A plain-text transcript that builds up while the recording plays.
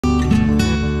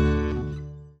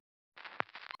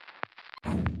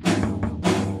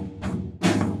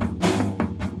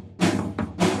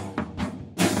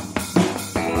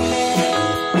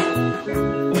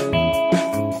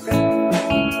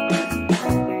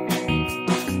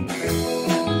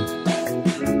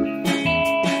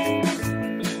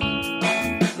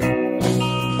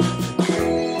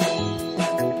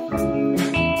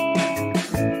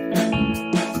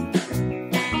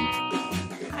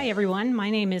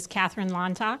is Catherine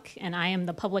Lontock, and I am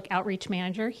the Public Outreach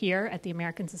Manager here at the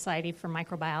American Society for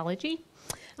Microbiology.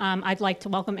 I'd like to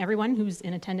welcome everyone who's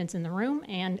in attendance in the room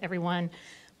and everyone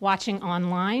watching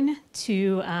online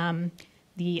to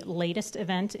the latest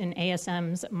event in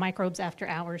ASM's Microbes After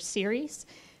Hours series.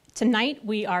 Tonight,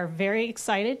 we are very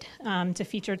excited to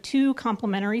feature two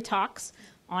complimentary talks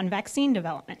on vaccine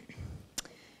development.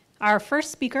 Our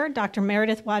first speaker, Dr.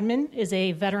 Meredith Wadman, is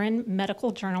a veteran medical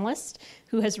journalist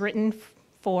who has written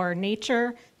for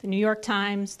Nature, the New York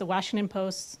Times, the Washington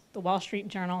Post, the Wall Street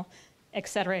Journal, et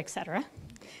cetera, et cetera.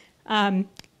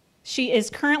 She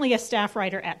is currently a staff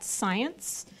writer at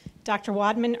Science. Dr.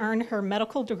 Wadman earned her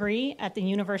medical degree at the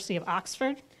University of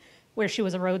Oxford, where she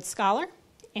was a Rhodes Scholar,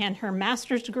 and her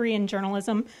master's degree in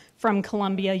journalism from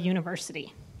Columbia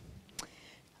University.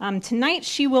 Tonight,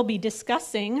 she will be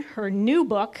discussing her new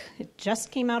book. It just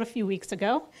came out a few weeks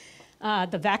ago,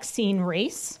 The Vaccine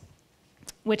Race,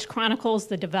 which chronicles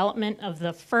the development of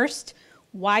the first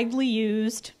widely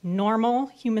used normal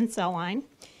human cell line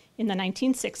in the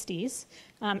 1960s,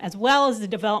 as well as the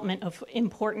development of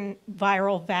important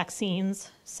viral vaccines,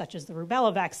 such as the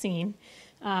rubella vaccine,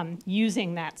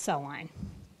 using that cell line.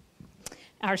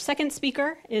 Our second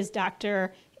speaker is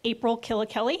Dr. April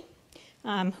Killikelly,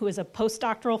 who is a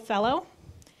postdoctoral fellow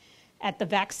at the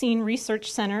Vaccine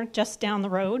Research Center just down the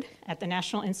road at the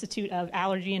National Institute of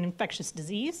Allergy and Infectious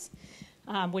Disease,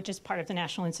 which is part of the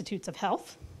National Institutes of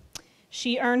Health.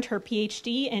 She earned her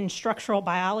PhD in structural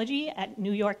biology at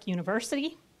New York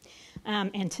University,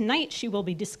 and tonight she will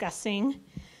be discussing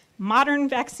modern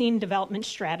vaccine development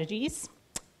strategies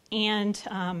and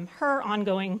her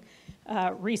ongoing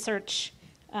research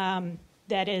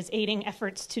that is aiding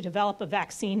efforts to develop a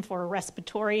vaccine for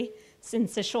respiratory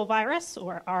syncytial virus,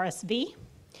 or RSV.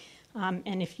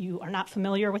 And if you are not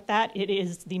familiar with that, it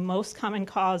is the most common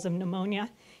cause of pneumonia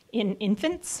in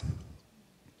infants.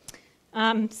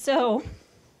 So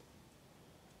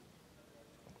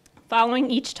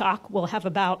following each talk, we'll have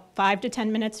about 5 to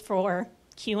 10 minutes for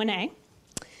Q&A.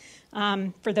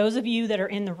 For those of you that are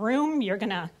in the room, you're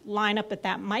going to line up at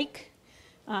that mic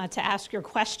to ask your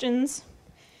questions.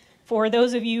 For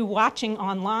those of you watching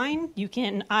online, you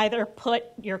can either put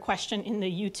your question in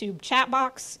the YouTube chat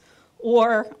box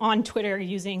or on Twitter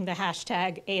using the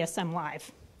hashtag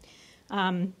ASMLive.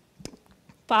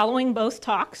 Following both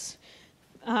talks,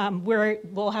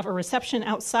 we'll have a reception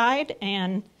outside,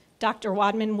 and Dr.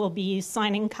 Wadman will be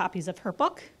signing copies of her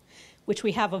book, which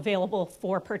we have available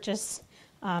for purchase,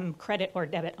 credit or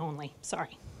debit only.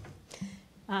 Sorry.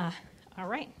 All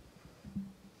right.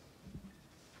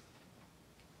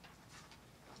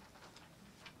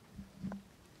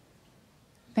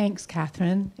 Thanks,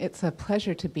 Catherine. It's a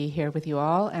pleasure to be here with you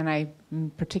all, and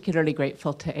I'm particularly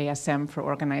grateful to ASM for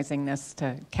organizing this,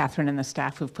 to Catherine and the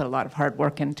staff who've put a lot of hard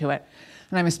work into it.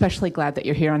 And I'm especially glad that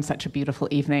you're here on such a beautiful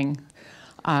evening.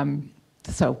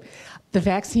 So, The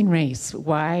Vaccine Race,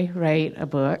 why write a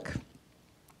book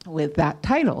with that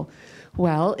title?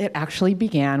 Well, it actually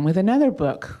began with another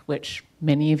book, which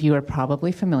many of you are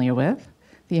probably familiar with,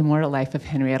 The Immortal Life of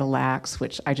Henrietta Lacks,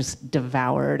 which I just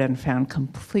devoured and found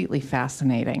completely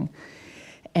fascinating.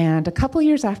 And a couple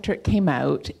years after it came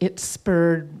out, it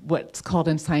spurred what's called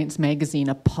in Science magazine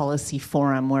a policy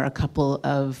forum, where a couple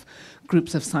of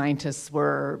groups of scientists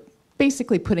were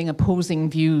basically putting opposing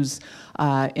views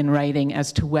in writing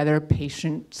as to whether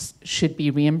patients should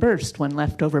be reimbursed when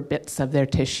leftover bits of their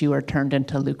tissue are turned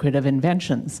into lucrative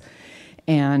inventions.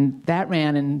 And that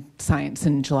ran in Science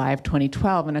in July of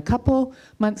 2012. And a couple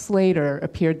months later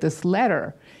appeared this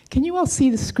letter. Can you all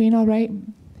see the screen all right?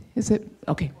 Is it?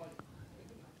 Okay.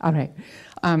 All right.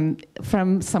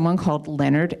 From someone called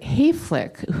Leonard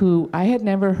Hayflick, who I had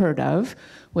never heard of,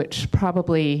 which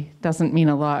probably doesn't mean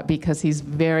a lot because he's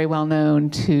very well known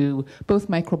to both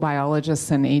microbiologists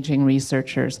and aging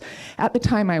researchers. At the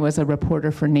time, I was a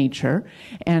reporter for Nature.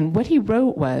 And what he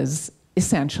wrote was,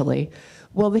 essentially,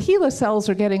 well, the HeLa cells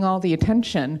are getting all the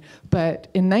attention, but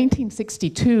in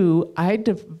 1962, I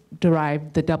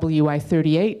derived the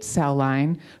WI38 cell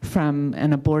line from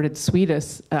an aborted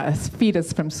fetus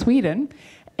from Sweden,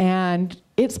 and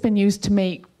it's been used to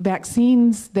make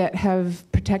vaccines that have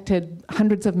protected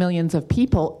hundreds of millions of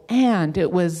people, and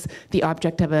it was the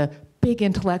object of a big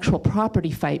intellectual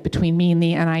property fight between me and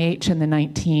the NIH in the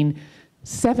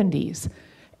 1970s.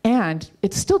 And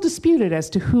it's still disputed as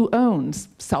to who owns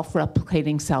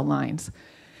self-replicating cell lines.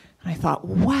 And I thought,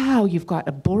 wow, you've got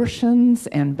abortions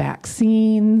and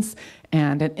vaccines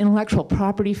and an intellectual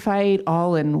property fight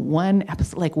all in one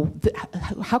episode. Like,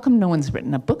 how come no one's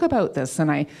written a book about this?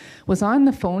 And I was on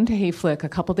the phone to Hayflick a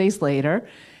couple days later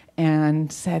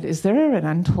and said, is there an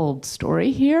untold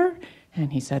story here?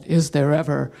 And he said, "Is there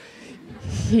ever?"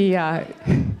 He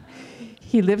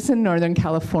lives in Northern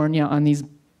California on these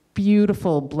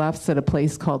beautiful bluffs at a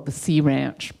place called the Sea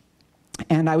Ranch.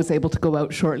 And I was able to go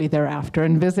out shortly thereafter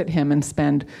and visit him and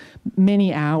spend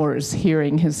many hours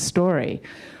hearing his story,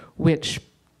 which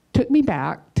took me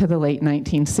back to the late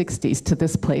 1960s to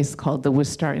this place called the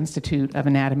Wistar Institute of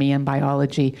Anatomy and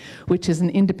Biology, which is an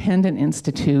independent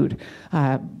institute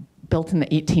built in the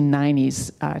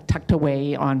 1890s, tucked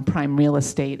away on prime real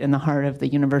estate in the heart of the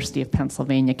University of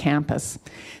Pennsylvania campus.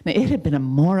 Now, it had been a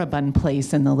moribund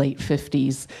place in the late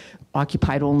 50s,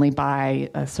 occupied only by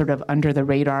a sort of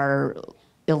under-the-radar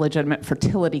illegitimate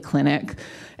fertility clinic,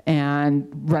 and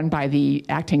run by the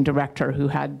acting director who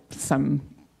had some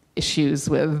issues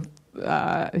with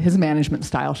his management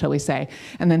style, shall we say.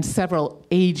 And then several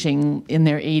aging, in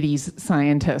their 80s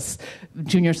scientists,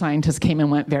 junior scientists, came and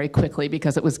went very quickly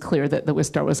because it was clear that the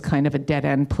Wistar was kind of a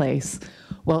dead-end place.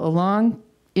 Well, along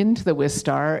into the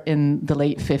Wistar in the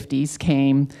late 50s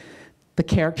came the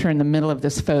character in the middle of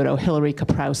this photo, Hilary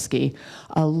Kaprowski,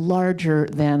 a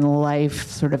larger-than-life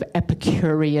sort of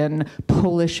Epicurean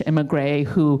Polish immigrant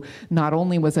who not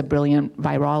only was a brilliant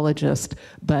virologist,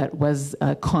 but was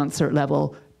a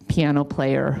concert-level piano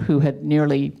player who had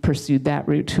nearly pursued that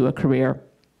route to a career.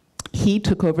 He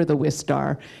took over the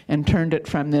Wistar and turned it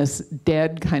from this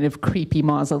dead, kind of creepy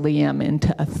mausoleum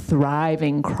into a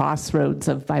thriving crossroads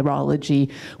of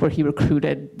virology where he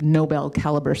recruited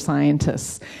Nobel-caliber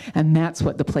scientists. And that's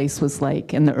what the place was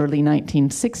like in the early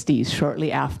 1960s,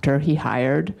 shortly after he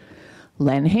hired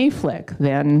Len Hayflick,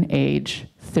 then age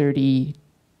 30,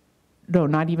 no,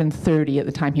 not even 30 at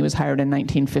the time he was hired in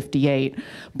 1958,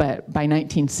 but by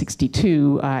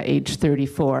 1962, age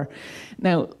 34.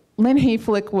 Now, Len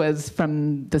Hayflick was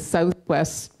from the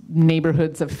southwest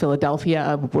neighborhoods of Philadelphia,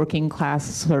 a working class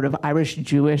sort of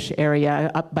Irish-Jewish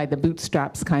area, up by the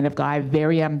bootstraps kind of guy,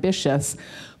 very ambitious,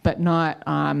 but not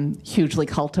hugely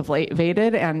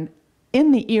cultivated. And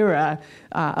in the era,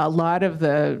 a lot of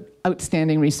the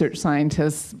outstanding research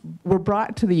scientists were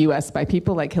brought to the US by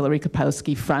people like Hilary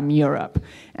Kaprowski from Europe.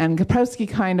 And Kaprowski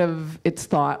kind of, it's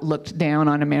thought, looked down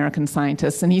on American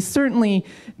scientists. And he certainly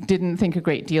didn't think a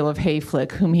great deal of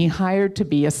Hayflick, whom he hired to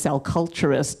be a cell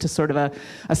culturist, to sort of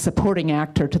a supporting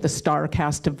actor to the star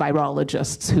cast of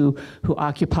virologists who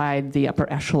occupied the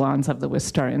upper echelons of the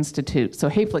Wistar Institute. So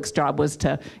Hayflick's job was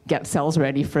to get cells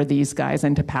ready for these guys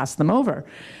and to pass them over.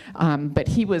 But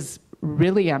he was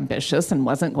really ambitious and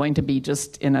wasn't going to be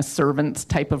just in a servant's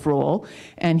type of role.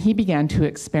 And he began to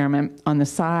experiment on the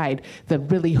side. The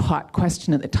really hot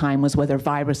question at the time was whether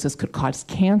viruses could cause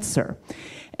cancer.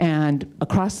 And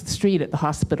across the street at the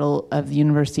hospital of the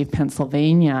University of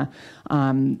Pennsylvania,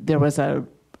 there was a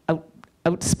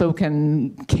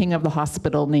outspoken king of the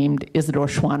hospital named Isidore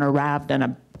Schwanner-Ravden,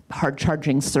 a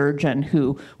hard-charging surgeon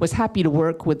who was happy to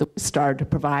work with the Wistar to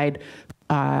provide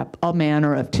all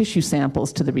manner of tissue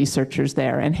samples to the researchers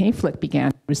there. And Hayflick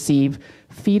began to receive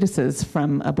fetuses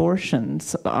from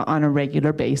abortions on a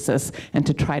regular basis and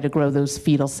to try to grow those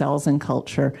fetal cells in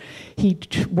culture. He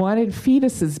wanted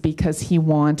fetuses because he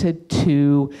wanted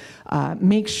to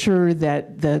make sure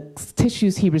that the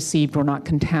tissues he received were not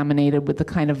contaminated with the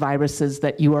kind of viruses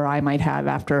that you or I might have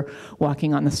after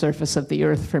walking on the surface of the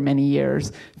earth for many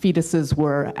years. Fetuses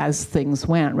were, as things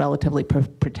went, relatively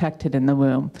protected in the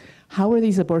womb. How were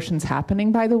these abortions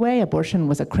happening, by the way? Abortion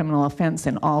was a criminal offense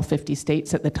in all 50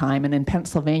 states at the time, and in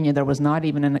Pennsylvania there was not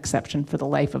even an exception for the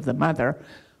life of the mother.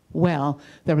 Well,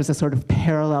 there was a sort of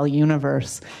parallel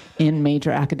universe in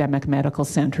major academic medical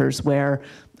centers where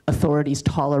authorities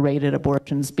tolerated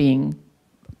abortions being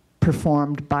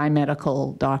performed by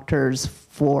medical doctors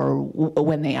for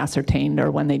when they ascertained or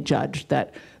when they judged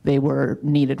that they were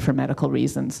needed for medical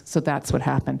reasons. So that's what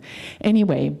happened.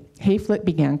 Anyway, Hayflick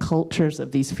began cultures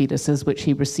of these fetuses, which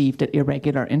he received at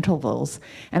irregular intervals.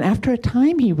 And after a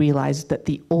time, he realized that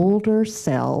the older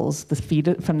cells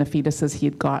from the fetuses he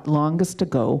had got longest to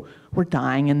go were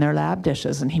dying in their lab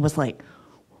dishes. And he was like,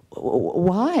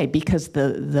 why? Because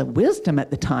the wisdom at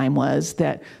the time was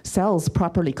that cells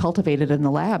properly cultivated in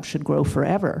the lab should grow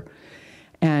forever.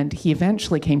 And he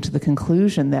eventually came to the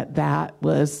conclusion that that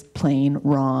was plain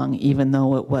wrong, even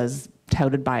though it was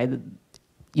touted by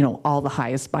all the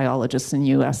highest biologists in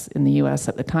the US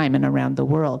at the time and around the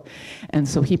world. And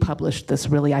so he published this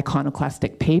really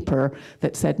iconoclastic paper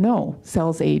that said, no,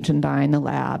 cells age and die in the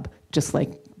lab, just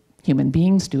like human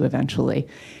beings do eventually.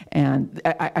 And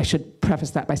I should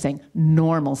preface that by saying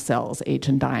normal cells age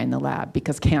and die in the lab,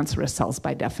 because cancerous cells,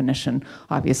 by definition,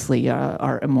 obviously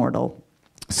are immortal.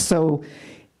 So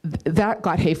that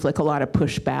got Hayflick a lot of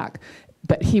pushback,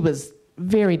 but he was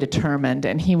very determined,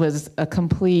 and he was a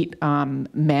complete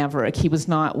maverick. He was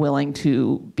not willing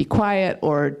to be quiet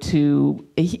or to,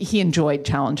 he enjoyed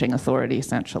challenging authority,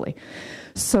 essentially.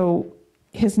 So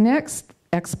his next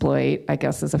exploit, I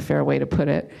guess is a fair way to put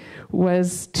it,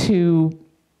 was to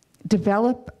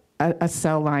develop a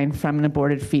cell line from an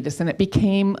aborted fetus. And it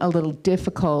became a little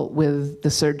difficult with the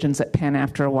surgeons at Penn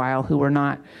after a while, who were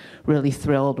not really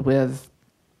thrilled with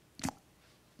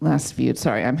last viewed.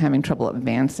 Sorry, I'm having trouble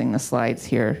advancing the slides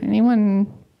here.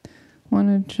 Anyone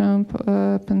want to jump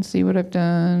up and see what I've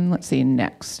done? Let's see,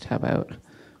 next, how about?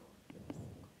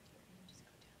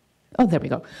 Oh, there we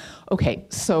go. Okay,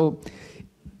 so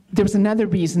there was another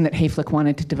reason that Hayflick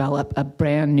wanted to develop a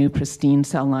brand new pristine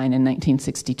cell line in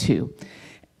 1962.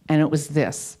 And it was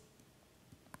this.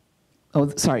 Oh,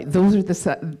 sorry, those are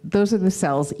the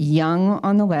cells, young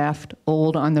on the left,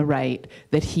 old on the right,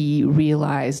 that he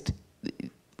realized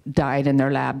died in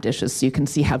their lab dishes. So you can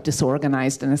see how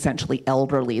disorganized and essentially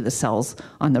elderly the cells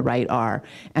on the right are.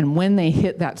 And when they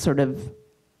hit that sort of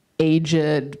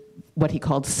aged, what he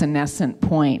called senescent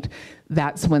point,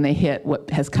 that's when they hit what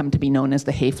has come to be known as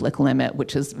the Hayflick limit,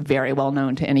 which is very well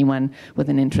known to anyone with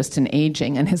an interest in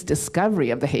aging. And his discovery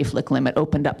of the Hayflick limit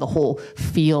opened up the whole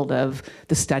field of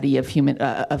the study of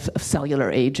of cellular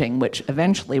aging, which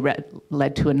eventually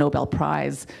led to a Nobel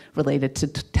Prize related to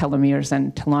telomeres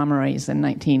and telomerase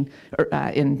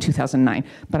in 2009.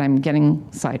 But I'm getting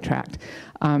sidetracked.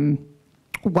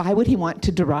 Why would he want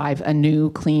to derive a new,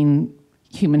 clean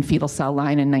human fetal cell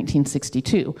line in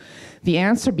 1962? The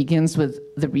answer begins with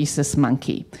the rhesus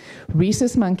monkey.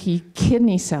 Rhesus monkey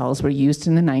kidney cells were used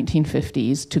in the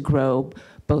 1950s to grow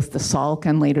both the Salk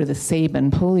and later the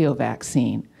Sabin polio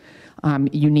vaccine.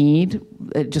 You need,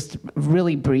 just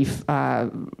really brief,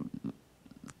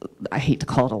 I hate to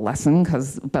call it a lesson,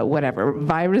 but whatever.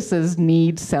 Viruses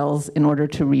need cells in order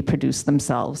to reproduce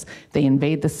themselves. They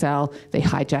invade the cell, they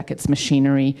hijack its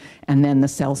machinery, and then the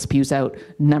cell spews out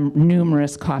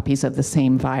numerous copies of the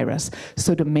same virus.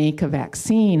 So to make a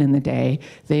vaccine in the day,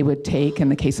 they would take, in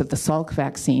the case of the Salk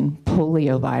vaccine,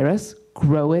 poliovirus,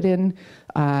 grow it in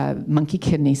monkey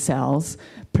kidney cells,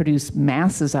 produce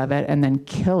masses of it, and then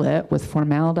kill it with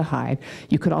formaldehyde.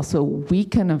 You could also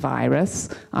weaken a virus,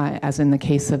 as in the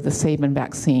case of the Sabin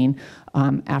vaccine,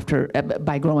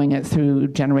 by growing it through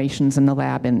generations in the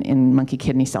lab in monkey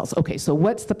kidney cells. Okay, so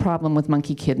what's the problem with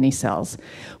monkey kidney cells?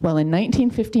 Well, in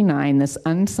 1959, this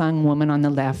unsung woman on the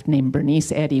left named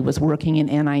Bernice Eddy was working in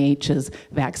NIH's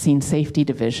vaccine safety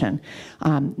division.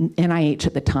 NIH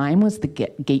at the time was the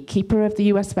gatekeeper of the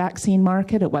US vaccine market.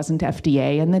 It wasn't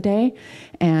FDA in the day.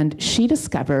 And she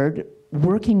discovered,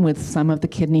 working with some of the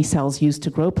kidney cells used to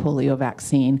grow polio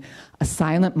vaccine, a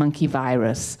silent monkey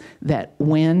virus that,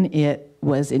 when it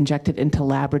was injected into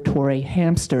laboratory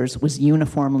hamsters, was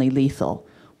uniformly lethal.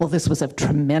 Well, this was of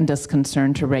tremendous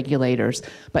concern to regulators,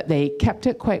 but they kept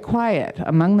it quite quiet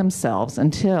among themselves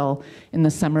until, in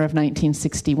the summer of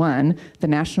 1961, the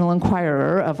National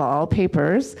Enquirer, of all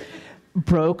papers,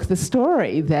 broke the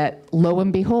story that, lo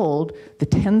and behold, the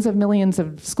tens of millions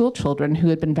of school children who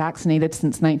had been vaccinated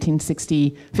since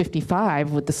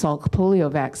 1955 with the Salk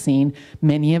polio vaccine,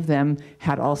 many of them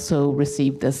had also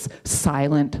received this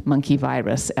silent monkey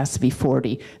virus,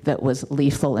 SV40, that was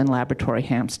lethal in laboratory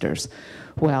hamsters.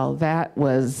 Well, that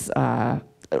was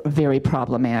very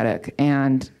problematic,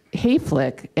 and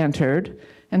Hayflick entered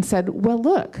and said, well,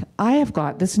 look, I have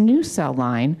got this new cell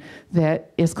line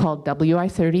that is called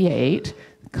WI38,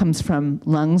 comes from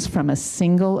lungs from a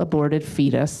single aborted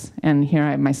fetus, and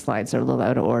here my slides are a little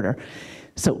out of order.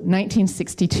 So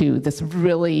 1962, this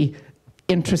really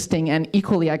interesting and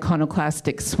equally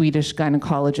iconoclastic Swedish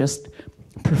gynecologist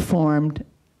performed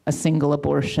a single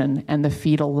abortion, and the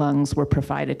fetal lungs were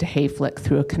provided to Hayflick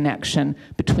through a connection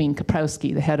between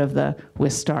Kaprowski, the head of the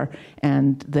Wistar,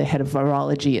 and the head of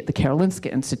virology at the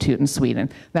Karolinska Institute in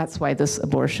Sweden. That's why this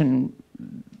abortion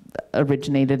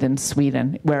originated in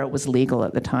Sweden, where it was legal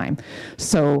at the time.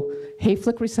 So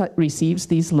Hayflick receives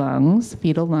these lungs,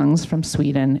 fetal lungs from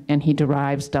Sweden, and he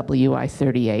derives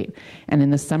WI38. And in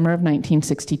the summer of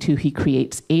 1962, he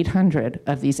creates 800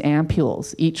 of these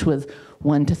ampules, each with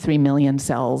 1 to 3 million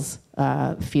cells,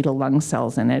 fetal lung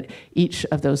cells in it. Each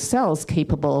of those cells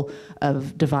capable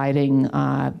of dividing,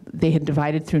 they had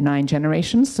divided through 9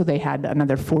 generations, so they had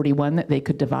another 41 that they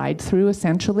could divide through,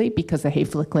 essentially, because the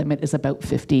Hayflick limit is about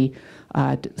 50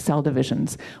 cell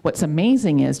divisions. What's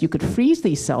amazing is you could freeze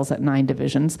these cells at 9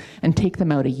 divisions and take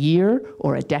them out a year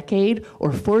or a decade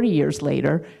or 40 years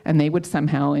later, and they would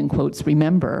somehow, in quotes,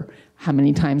 remember how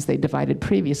many times they divided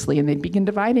previously, and they'd begin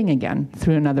dividing again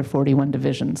through another 41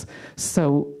 divisions.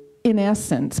 So in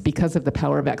essence, because of the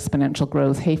power of exponential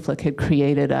growth, Hayflick had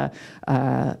created a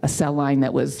cell line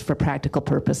that was, for practical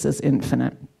purposes,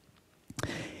 infinite.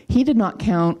 He did not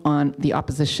count on the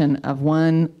opposition of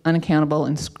one unaccountable,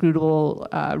 inscrutable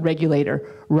regulator,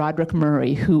 Roderick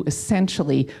Murray, who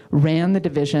essentially ran the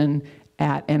division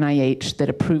at NIH that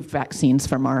approved vaccines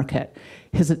for market.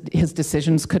 His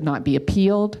decisions could not be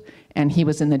appealed, and he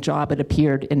was in the job, it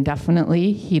appeared,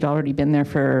 indefinitely. He'd already been there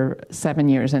for 7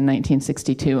 years in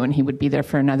 1962, and he would be there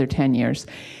for another 10 years.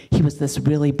 He was this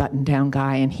really buttoned-down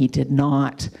guy, and he did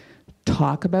not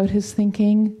talk about his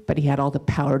thinking, but he had all the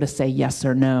power to say yes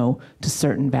or no to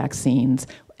certain vaccines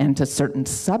and to certain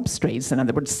substrates, in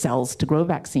other words, cells to grow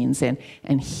vaccines in,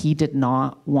 and he did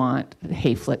not want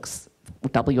Hayflick's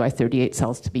WI38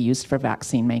 cells to be used for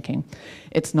vaccine making.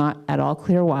 It's not at all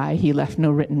clear why. He left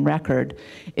no written record.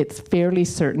 It's fairly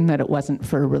certain that it wasn't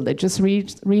for religious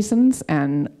reasons,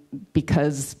 and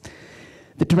because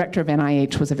the director of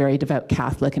NIH was a very devout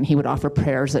Catholic, and he would offer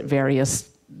prayers at various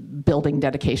building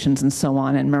dedications and so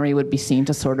on, and Murray would be seen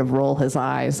to sort of roll his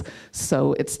eyes.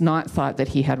 So it's not thought that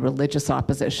he had religious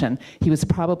opposition. He was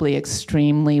probably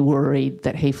extremely worried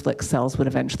that Hayflick cells would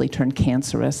eventually turn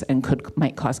cancerous and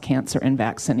might cause cancer in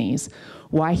vaccinees.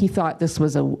 Why he thought this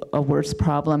was a worse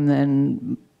problem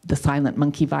than the silent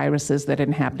monkey viruses that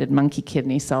inhabited monkey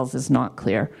kidney cells is not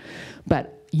clear.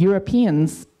 But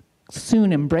Europeans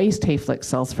soon embraced Hayflick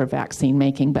cells for vaccine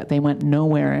making, but they went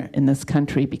nowhere in this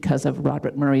country because of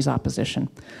Roderick Murray's opposition.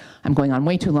 I'm going on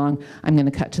way too long. I'm going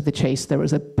to cut to the chase. There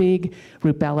was a big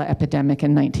rubella epidemic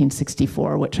in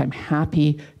 1964, which I'm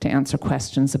happy to answer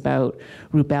questions about.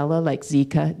 Rubella, like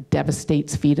Zika,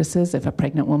 devastates fetuses. If a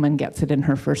pregnant woman gets it in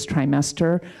her first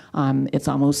trimester, it's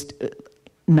almost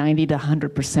 90 to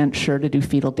 100% sure to do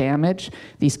fetal damage.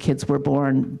 These kids were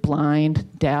born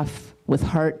blind, deaf, with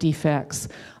heart defects,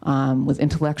 with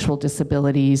intellectual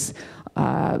disabilities,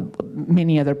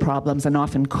 many other problems, and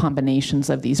often combinations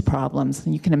of these problems.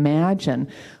 And you can imagine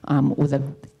with a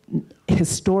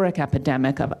historic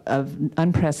epidemic of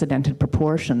unprecedented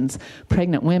proportions,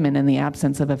 pregnant women in the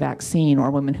absence of a vaccine,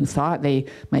 or women who thought they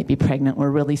might be pregnant,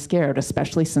 were really scared,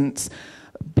 especially since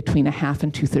between a half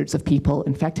and 2/3 of people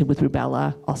infected with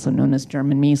rubella, also known as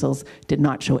German measles, did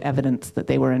not show evidence that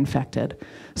they were infected.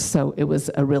 So it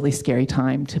was a really scary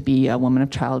time to be a woman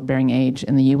of childbearing age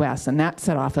in the US, and that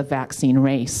set off a vaccine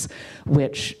race,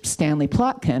 which Stanley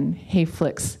Plotkin,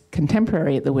 Hayflick's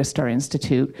contemporary at the Wistar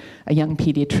Institute, a young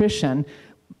pediatrician,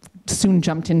 soon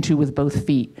jumped into with both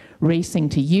feet, racing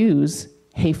to use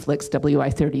Hayflick's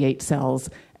WI38 cells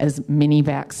as mini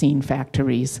vaccine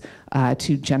factories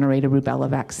to generate a rubella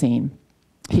vaccine.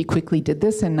 He quickly did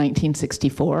this in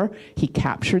 1964. He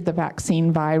captured the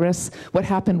vaccine virus. What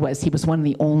happened was he was one of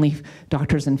the only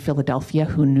doctors in Philadelphia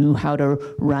who knew how to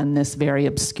run this very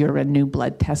obscure and new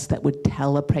blood test that would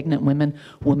tell a pregnant woman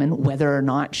whether or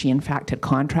not she in fact had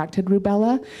contracted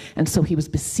rubella. And so he was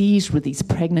besieged with these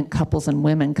pregnant couples and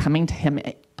women coming to him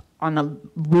on a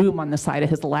room on the side of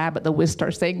his lab at the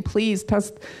Wistar saying, please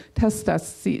test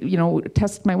us,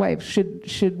 test my wife,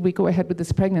 should we go ahead with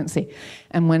this pregnancy?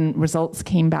 And when results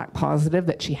came back positive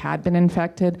that she had been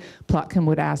infected, Plotkin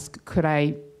would ask,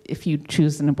 if you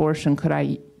choose an abortion, could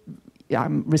I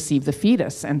receive the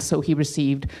fetus? And so he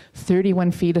received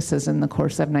 31 fetuses in the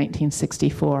course of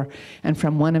 1964. And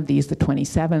from one of these, the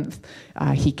 27th,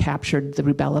 he captured the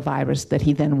rubella virus that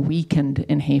he then weakened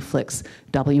in Hayflick's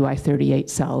WI38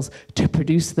 cells to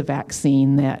produce the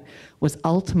vaccine that was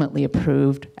ultimately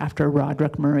approved after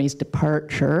Roderick Murray's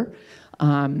departure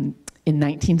in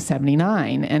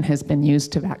 1979 and has been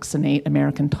used to vaccinate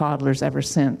American toddlers ever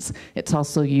since. It's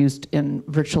also used in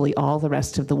virtually all the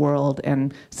rest of the world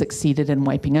and succeeded in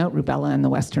wiping out rubella in the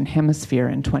Western Hemisphere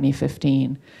in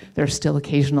 2015. There are still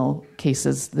occasional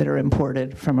cases that are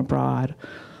imported from abroad.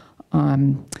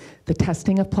 The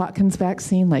testing of Plotkin's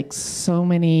vaccine, like so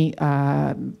many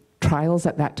trials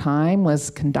at that time,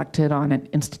 was conducted on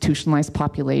institutionalized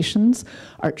populations.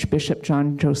 Archbishop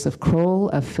John Joseph Kroll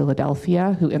of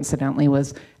Philadelphia, who incidentally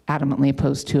was adamantly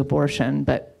opposed to abortion,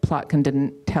 but Plotkin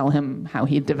didn't tell him how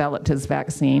he developed his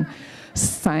vaccine,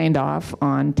 signed off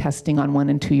on testing on 1-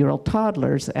 and 2-year-old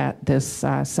toddlers at this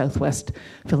Southwest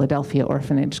Philadelphia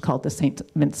orphanage called the St.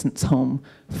 Vincent's Home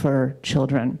for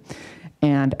Children.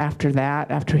 And after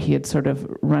that, after he had sort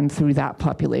of run through that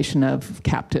population of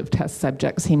captive test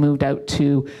subjects, he moved out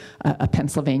to a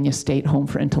Pennsylvania state home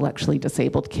for intellectually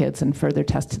disabled kids and further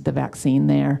tested the vaccine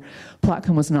there.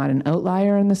 Plotkin was not an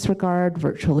outlier in this regard.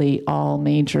 Virtually all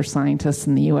major scientists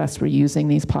in the US were using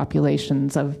these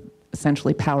populations of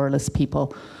essentially powerless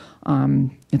people.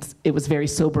 It was very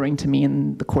sobering to me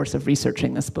in the course of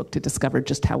researching this book to discover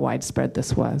just how widespread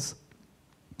this was.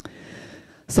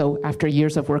 So after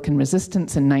years of work in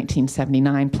resistance, in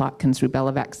 1979, Plotkin's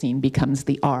rubella vaccine becomes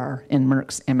the R in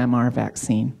Merck's MMR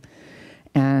vaccine.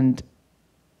 And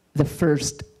the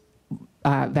first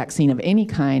vaccine of any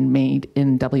kind made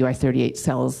in WI38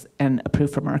 cells and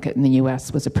approved for market in the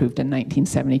US was approved in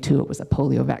 1972. It was a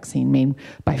polio vaccine made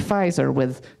by Pfizer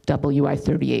with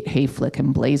WI38 Hayflick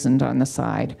emblazoned on the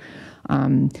side.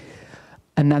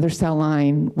 Another cell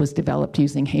line was developed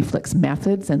using Hayflick's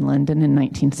methods in London in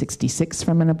 1966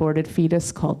 from an aborted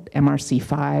fetus called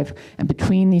MRC5. And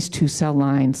between these two cell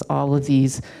lines, all of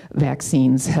these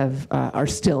vaccines are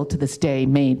still to this day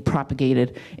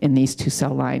propagated in these two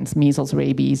cell lines: measles,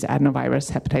 rabies, adenovirus,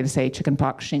 hepatitis A,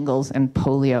 chickenpox, shingles, and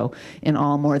polio. In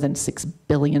all, more than 6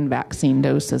 billion vaccine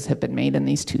doses have been made in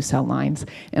these two cell lines.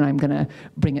 And I'm going to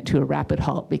bring it to a rapid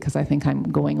halt because I think I'm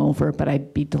going over, but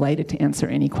I'd be delighted to answer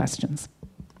any questions.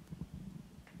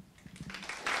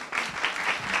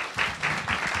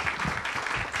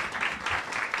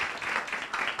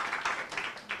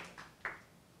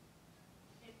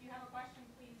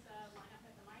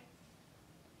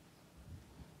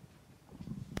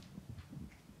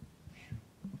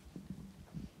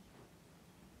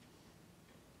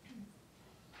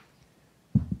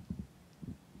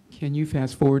 Can you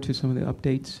fast forward to some of the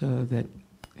updates that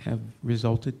have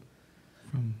resulted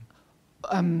from?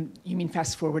 You mean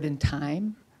fast forward in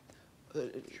time?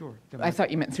 Sure. I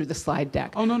thought you meant through the slide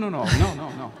deck. Oh, no.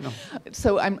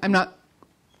 So I'm not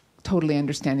totally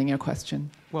understanding your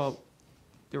question. Well,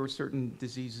 there were certain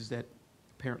diseases that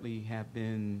apparently have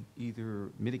been either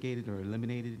mitigated or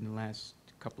eliminated in the last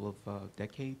couple of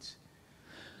decades.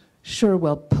 Sure,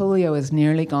 well, polio is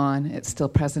nearly gone. It's still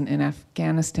present in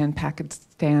Afghanistan,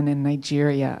 Pakistan, and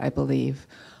Nigeria, I believe.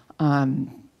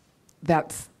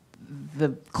 That's the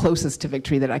closest to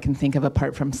victory that I can think of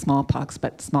apart from smallpox,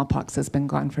 but smallpox has been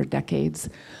gone for decades.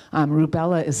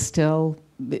 Rubella is still,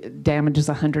 damages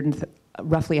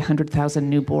roughly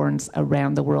 100,000 newborns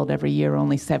around the world every year.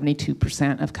 Only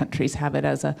 72% of countries have it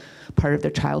as a part of their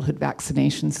childhood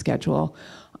vaccination schedule.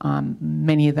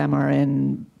 Many of them are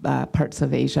in parts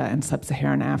of Asia and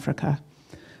sub-Saharan Africa.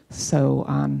 So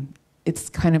it's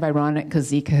kind of ironic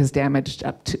because Zika has damaged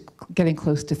up to getting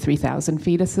close to 3,000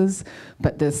 fetuses,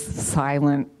 but this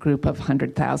silent group of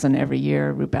 100,000 every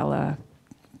year, rubella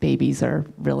babies, are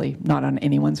really not on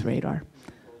anyone's radar.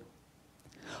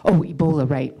 Oh, Ebola,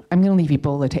 right. I'm going to leave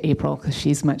Ebola to April because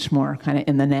she's much more kind of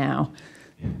in the now.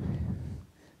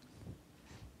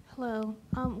 Hello.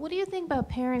 What do you think about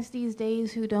parents these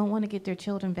days who don't want to get their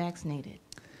children vaccinated?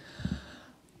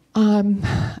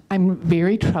 I'm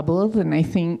very troubled, and I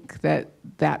think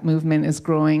that movement is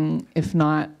growing, if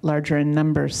not larger in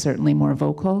numbers, certainly more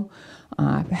vocal,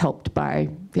 helped by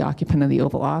the occupant of the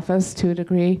Oval Office to a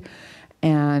degree.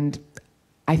 And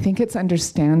I think it's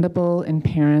understandable in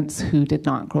parents who did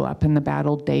not grow up in the bad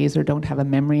old days or don't have a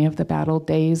memory of the bad old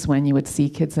days when you would see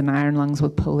kids in iron lungs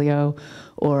with polio,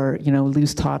 or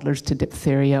lose toddlers to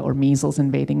diphtheria or measles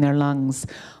invading their lungs.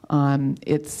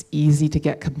 It's easy to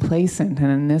get complacent,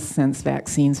 and in this sense,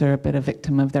 vaccines are a bit a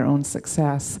victim of their own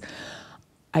success.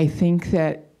 I think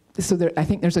that I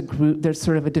think there's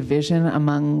sort of a division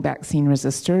among vaccine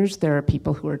resistors. There are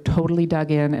people who are totally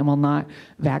dug in and will not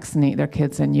vaccinate their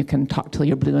kids, and you can talk till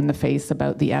you're blue in the face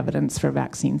about the evidence for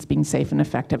vaccines being safe and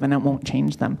effective, and it won't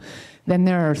change them. Then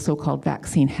there are so-called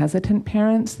vaccine hesitant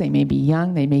parents. They may be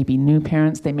young, they may be new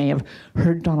parents, they may have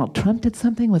heard Donald Trump did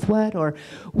something with what,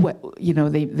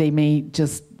 they may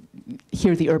just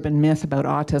hear the urban myth about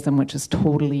autism, which is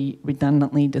totally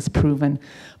redundantly disproven,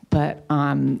 but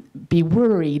be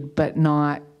worried but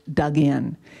not dug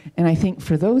in. And I think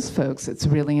for those folks, it's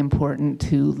really important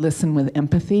to listen with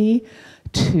empathy,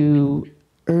 to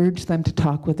urge them to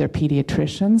talk with their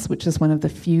pediatricians, which is one of the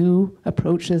few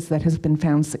approaches that has been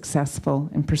found successful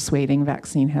in persuading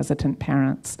vaccine-hesitant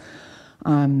parents.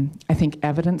 I think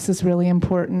evidence is really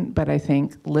important, but I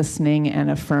think listening and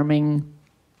affirming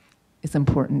is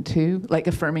important too, like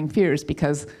affirming fears,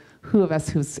 because who of us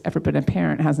who's ever been a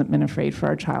parent hasn't been afraid for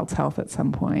our child's health at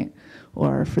some point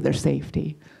or for their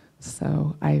safety?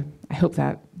 So I hope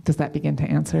does that begin to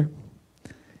answer?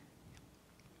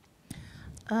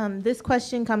 This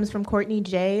question comes from Courtney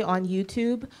J. on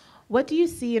YouTube. What do you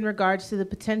see in regards to the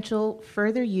potential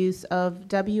further use of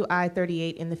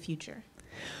WI38 in the future?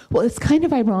 Well, it's kind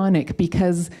of ironic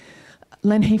because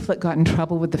Len Hayflick got in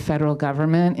trouble with the federal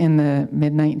government in the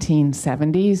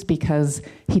mid-1970s because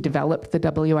he developed the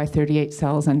WI38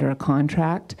 cells under a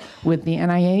contract with the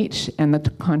NIH, and the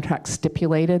contract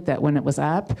stipulated that when it was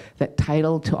up, that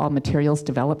title to all materials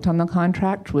developed on the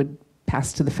contract would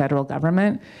passed to the federal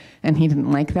government, and he didn't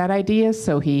like that idea,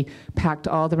 so he packed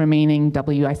all the remaining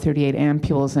WI-38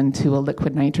 ampules into a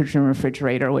liquid nitrogen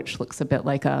refrigerator, which looks a bit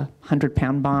like a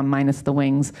 100-pound bomb minus the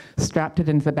wings, strapped it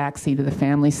into the backseat of the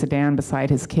family sedan beside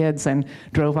his kids, and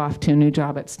drove off to a new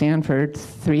job at Stanford,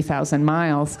 3,000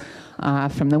 miles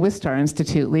from the Wistar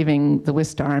Institute, leaving the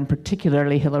Wistar, and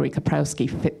particularly Hillary Kaprowski,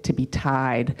 fit to be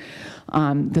tied.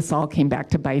 This all came back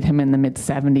to bite him in the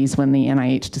mid-'70s when the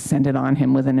NIH descended on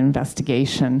him with an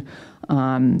investigation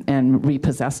and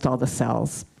repossessed all the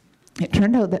cells. It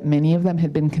turned out that many of them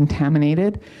had been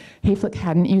contaminated. Hayflick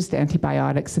hadn't used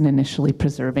antibiotics in initially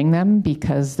preserving them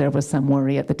because there was some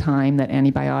worry at the time that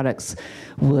antibiotics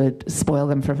would spoil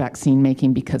them for vaccine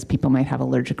making because people might have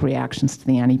allergic reactions to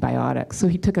the antibiotics. So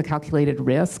he took a calculated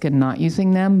risk in not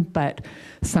using them, but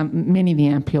many of the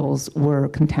ampules were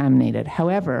contaminated.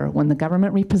 However, when the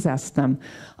government repossessed them,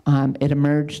 it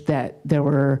emerged that there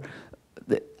were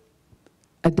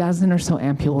a dozen or so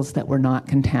ampules that were not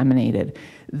contaminated.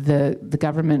 The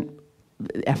government,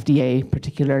 FDA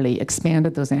particularly,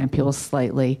 expanded those ampules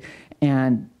slightly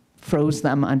and froze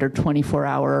them under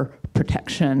 24-hour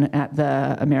protection at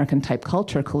the American Type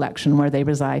Culture Collection, where they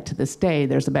reside to this day.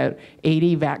 There's about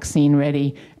 80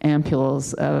 vaccine-ready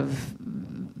ampules of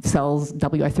cells,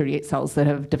 WI-38 cells, that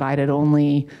have divided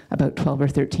only about 12 or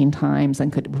 13 times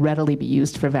and could readily be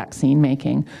used for vaccine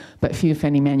making. But few, if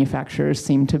any, manufacturers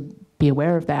seem to be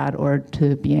aware of that or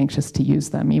to be anxious to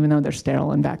use them, even though they're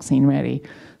sterile and vaccine ready.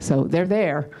 So they're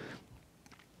there.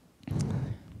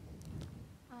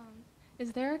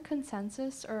 Is there a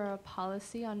consensus or a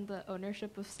policy on the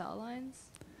ownership of cell lines?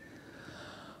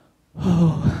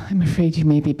 Oh, I'm afraid you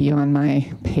may be beyond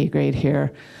my pay grade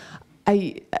here.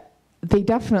 They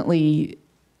definitely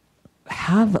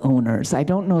have owners. I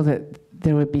don't know that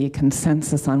there would be a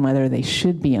consensus on whether they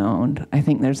should be owned. I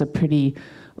think there's a pretty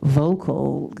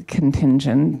vocal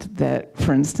contingent that,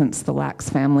 for instance, the Lax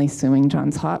family suing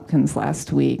Johns Hopkins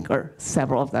last week, or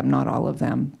several of them, not all of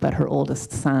them, but her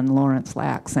oldest son, Lawrence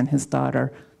Lax, and his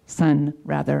son,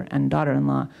 and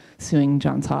daughter-in-law suing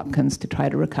Johns Hopkins to try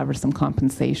to recover some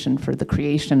compensation for the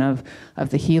creation of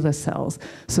the HeLa cells.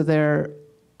 So there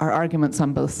are arguments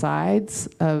on both sides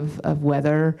of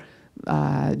whether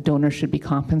donors should be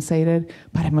compensated,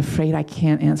 but I'm afraid I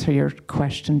can't answer your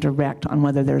question direct on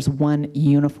whether there's one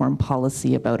uniform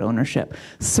policy about ownership.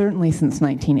 Certainly since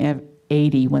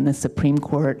 1980, when the Supreme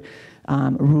Court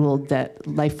ruled that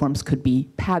life forms could be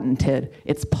patented,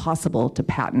 it's possible to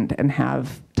patent and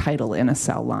have title in a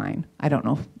cell line. I don't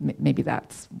know, maybe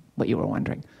that's what you were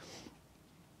wondering.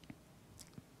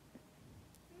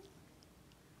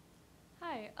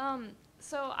 Hi.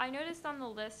 So I noticed on the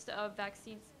list of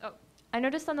vaccines. I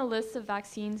noticed on the list of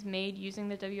vaccines made using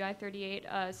the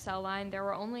WI-38 cell line, there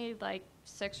were only like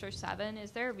 6 or 7.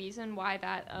 Is there a reason why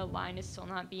that line is still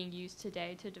not being used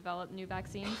today to develop new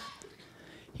vaccines?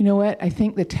 You know what? I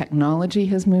think the technology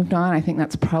has moved on. I think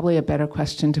that's probably a better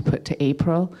question to put to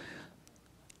April.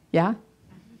 Yeah?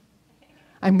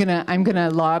 I'm gonna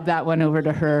lob that one over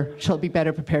to her. She'll be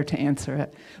better prepared to answer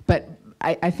it. But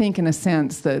I think, in a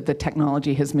sense, the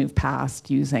technology has moved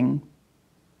past using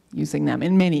them,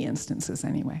 in many instances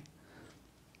anyway.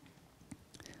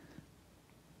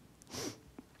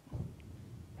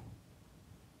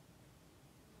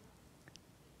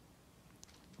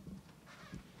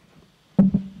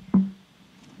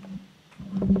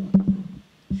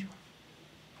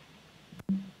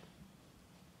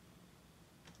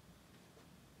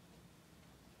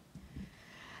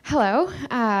 Hello.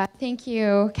 Thank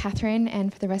you, Catherine,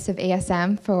 and for the rest of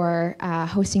ASM for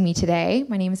hosting me today.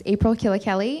 My name is April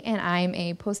Killikelly, and I'm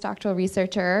a postdoctoral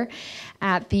researcher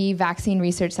at the Vaccine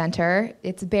Research Center.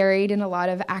 It's buried in a lot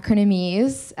of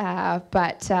acronymies,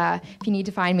 but if you need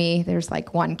to find me, there's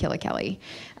like one Killikelly.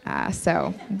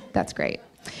 So that's great.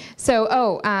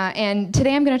 So, and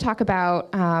today I'm going to talk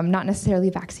about not necessarily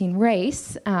vaccine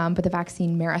race, but the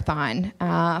vaccine marathon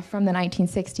from the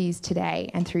 1960s today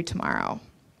and through tomorrow.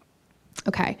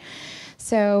 Okay,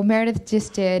 so Meredith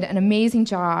just did an amazing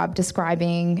job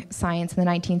describing science in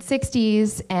the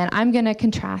 1960s, and I'm going to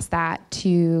contrast that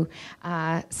to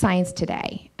science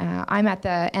today. I'm at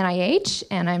the NIH,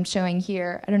 and I'm showing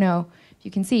here, I don't know if you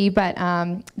can see, but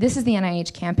this is the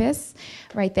NIH campus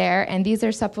right there, and these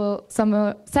are several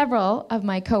of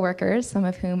my coworkers, some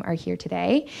of whom are here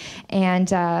today.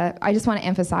 And I just want to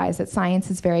emphasize that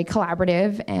science is very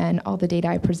collaborative, and all the data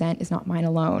I present is not mine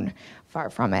alone,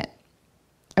 far from it.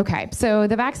 Okay, so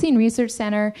the Vaccine Research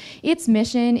Center, its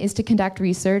mission is to conduct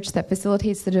research that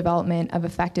facilitates the development of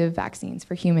effective vaccines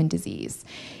for human disease.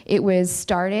 It was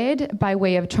started by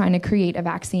way of trying to create a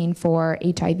vaccine for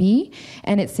HIV,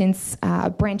 and it's since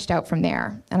branched out from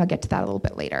there, and I'll get to that a little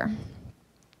bit later.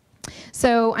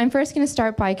 So I'm first going to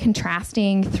start by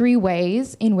contrasting 3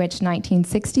 ways in which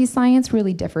 1960s science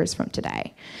really differs from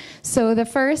today. So the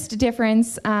first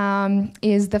difference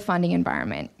is the funding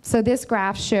environment. So this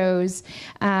graph shows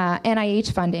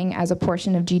NIH funding as a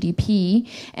portion of GDP,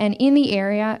 and in the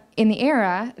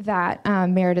era that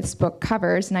Meredith's book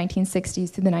covers, 1960s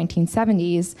through the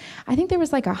 1970s, I think there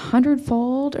was like a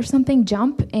 100-fold or something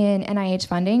jump in NIH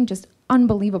funding, just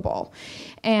unbelievable.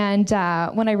 And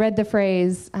when I read the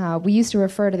phrase, we used to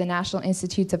refer to the National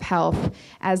Institutes of Health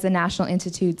as the National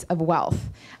Institutes of Wealth,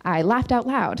 I laughed out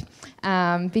loud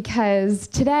because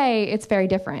today it's very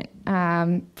different.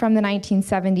 From the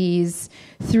 1970s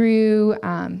through,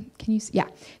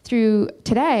 through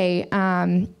today,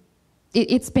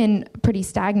 it's been pretty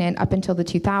stagnant up until the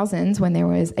 2000s when there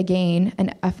was, again,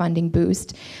 a funding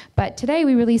boost. But today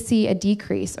we really see a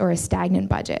decrease or a stagnant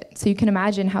budget. So you can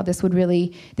imagine how this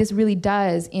really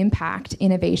does impact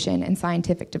innovation and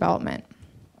scientific development.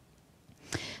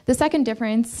 The second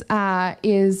difference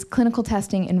is clinical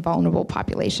testing in vulnerable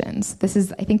populations. This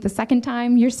is, I think, the second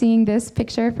time you're seeing this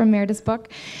picture from Meredith's book.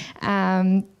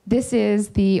 This is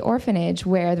the orphanage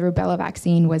where the rubella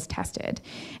vaccine was tested.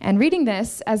 And reading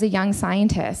this as a young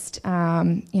scientist,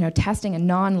 testing a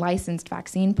non-licensed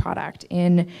vaccine product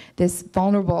in this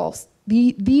vulnerable,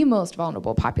 the most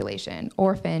vulnerable population,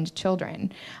 orphaned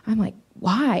children, I'm like,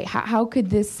 why? How could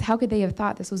they have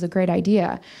thought this was a great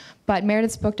idea? But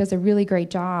Meredith's book does a really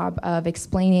great job of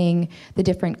explaining the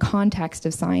different context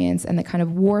of science and the kind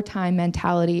of wartime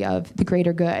mentality of the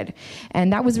greater good.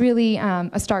 And that was really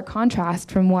a stark contrast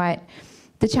from what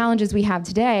the challenges we have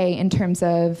today in terms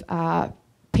of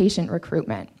patient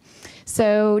recruitment.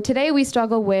 So today we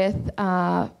struggle with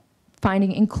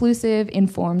finding inclusive,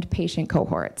 informed patient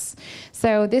cohorts.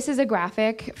 So this is a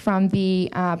graphic from the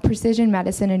Precision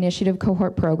Medicine Initiative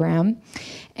cohort program.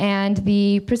 And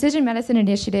the Precision Medicine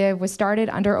Initiative was started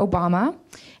under Obama,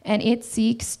 and it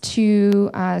seeks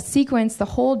to sequence the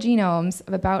whole genomes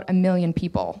of about 1 million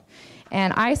people.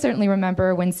 And I certainly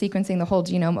remember when sequencing the whole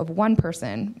genome of one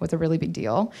person was a really big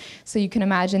deal. So you can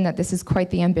imagine that this is quite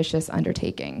the ambitious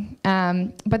undertaking.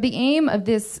 But the aim of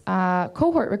this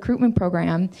cohort recruitment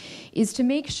program is to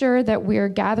make sure that we're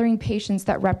gathering patients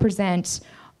that represent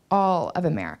all of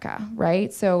America,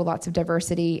 right? So lots of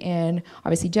diversity in,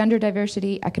 obviously, gender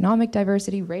diversity, economic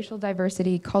diversity, racial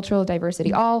diversity, cultural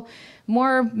diversity, all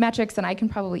more metrics than I can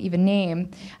probably even name.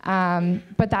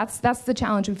 But that's the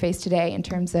challenge we face today in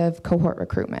terms of cohort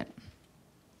recruitment.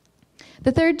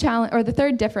 The third challenge, or the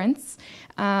third difference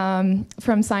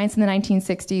from science in the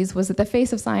 1960s was that the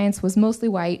face of science was mostly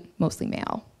white, mostly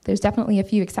male. There's definitely a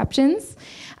few exceptions,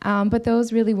 but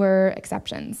those really were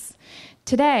exceptions.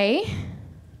 Today,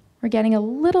 we're getting a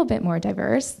little bit more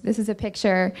diverse. This is a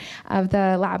picture of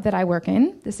the lab that I work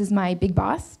in. This is my big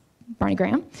boss, Barney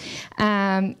Graham.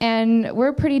 And we're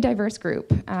a pretty diverse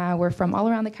group. We're from all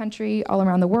around the country, all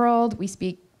around the world. We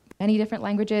speak many different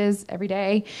languages every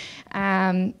day.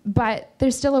 But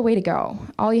there's still a way to go.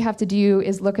 All you have to do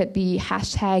is look at the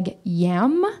hashtag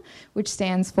YAM, which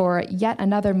stands for Yet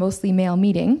Another Mostly Male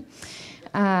Meeting.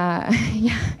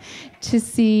 To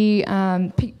see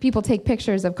people take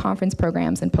pictures of conference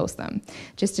programs and post them,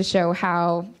 just to show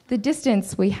how the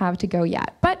distance we have to go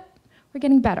yet. But we're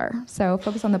getting better, so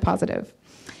focus on the positive.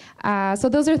 So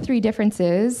those are 3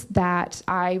 differences that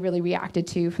I really reacted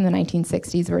to from the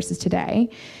 1960s versus today.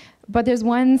 But there's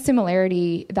one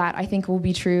similarity that I think will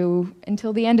be true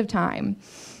until the end of time,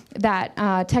 that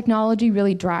technology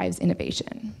really drives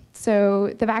innovation.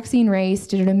 So the vaccine race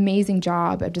did an amazing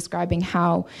job of describing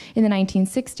how, in the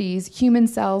 1960s, human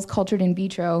cells cultured in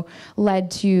vitro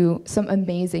led to some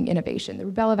amazing innovation. The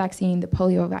rubella vaccine, the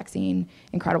polio vaccine,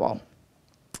 incredible.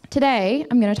 Today,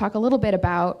 I'm going to talk a little bit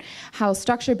about how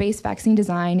structure-based vaccine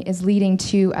design is leading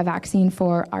to a vaccine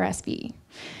for RSV.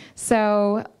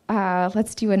 So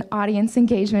let's do an audience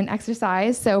engagement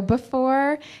exercise. So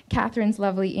before Catherine's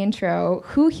lovely intro,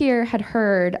 who here had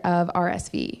heard of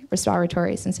RSV,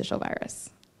 respiratory syncytial virus?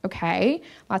 Okay,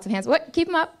 lots of hands. What? Keep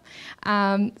them up.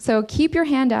 So keep your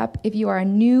hand up if you are a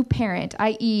new parent,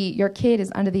 i.e. your kid is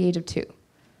under the age of 2.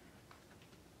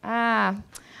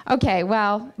 Okay,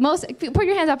 well, put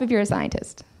your hands up if you're a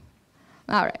scientist.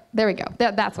 All right, there we go.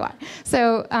 That's why.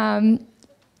 So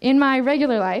in my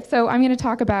regular life, so I'm going to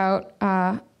talk about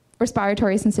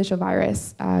respiratory syncytial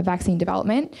virus vaccine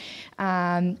development.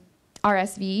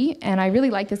 RSV, and I really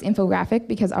like this infographic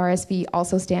because RSV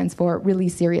also stands for really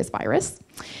serious virus.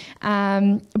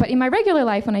 But in my regular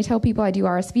life, when I tell people I do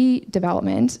RSV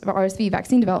development, or RSV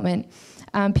vaccine development,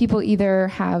 people either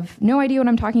have no idea what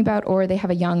I'm talking about or they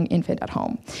have a young infant at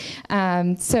home.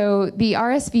 So the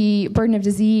RSV burden of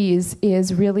disease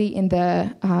is really in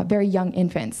the very young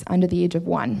infants under the age of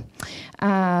 1.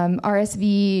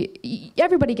 RSV,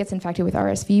 everybody gets infected with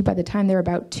RSV by the time they're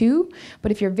about 2,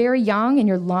 but if you're very young and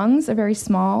your lungs are very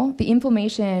small, the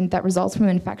inflammation that results from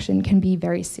infection can be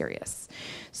very serious.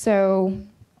 So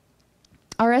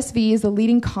RSV is the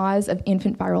leading cause of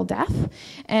infant viral death,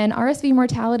 and RSV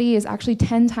mortality is actually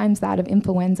 10 times that of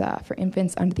influenza for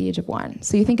infants under the age of 1.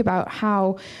 So you think about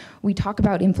how we talk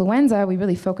about influenza, we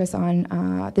really focus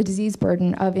on the disease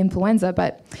burden of influenza,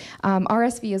 but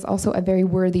RSV is also a very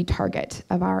worthy target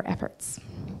of our efforts.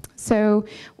 So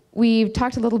we've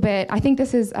talked a little bit, I think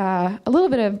this is a little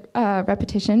bit of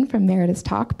repetition from Meredith's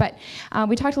talk, but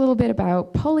we talked a little bit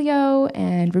about polio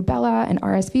and rubella and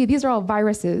RSV. These are all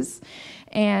viruses.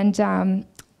 And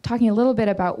talking a little bit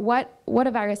about what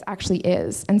a virus actually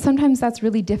is. And sometimes that's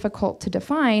really difficult to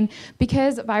define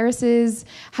because viruses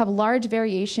have large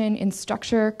variation in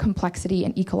structure, complexity,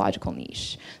 and ecological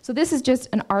niche. So this is just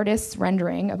an artist's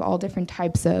rendering of all different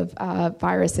types of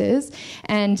viruses.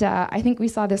 And I think we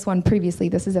saw this one previously.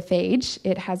 This is a phage.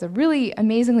 It has a really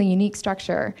amazingly unique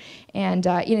structure, and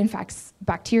it infects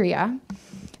bacteria.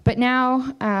 But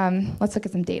now, let's look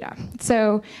at some data.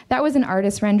 So that was an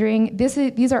artist rendering.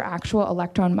 These are actual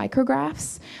electron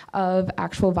micrographs of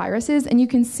actual viruses, and you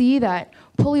can see that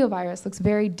poliovirus looks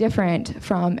very different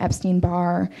from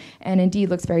Epstein-Barr, and indeed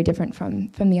looks very different from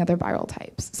the other viral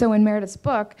types. So in Meredith's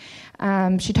book,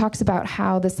 she talks about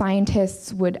how the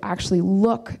scientists would actually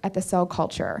look at the cell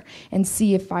culture and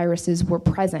see if viruses were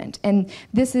present. And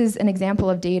this is an example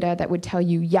of data that would tell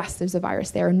you, yes, there's a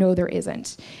virus there, no, there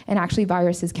isn't. And actually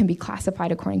viruses can be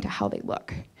classified according to how they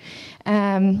look.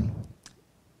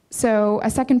 So a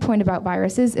second point about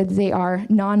viruses is they are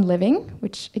non-living,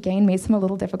 which again makes them a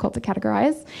little difficult to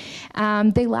categorize.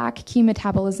 They lack key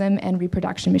metabolism and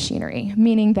reproduction machinery,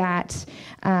 meaning that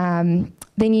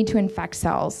they need to infect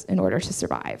cells in order to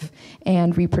survive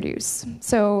and reproduce.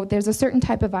 So there's a certain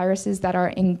type of viruses that are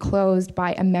enclosed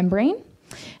by a membrane.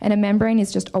 And a membrane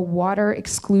is just a water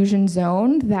exclusion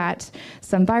zone that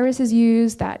some viruses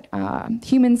use, that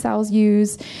human cells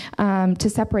use to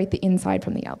separate the inside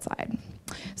from the outside.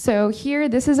 So here,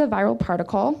 this is a viral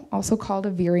particle, also called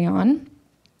a virion,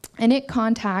 and it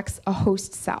contacts a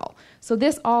host cell. So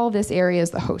all this area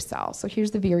is the host cell. So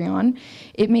here's the virion.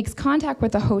 It makes contact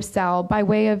with the host cell by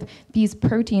way of these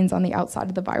proteins on the outside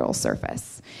of the viral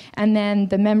surface. And then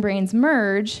the membranes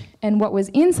merge, and what was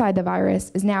inside the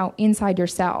virus is now inside your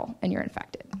cell, and you're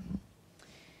infected.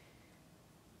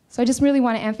 So I just really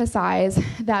want to emphasize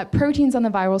that proteins on the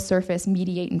viral surface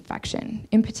mediate infection.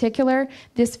 In particular,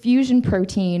 this fusion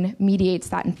protein mediates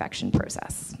that infection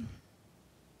process.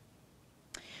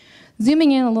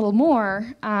 Zooming in a little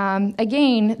more,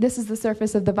 again, this is the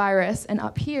surface of the virus, and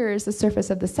up here is the surface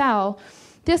of the cell.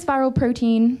 This viral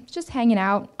protein is just hanging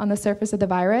out on the surface of the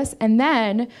virus, and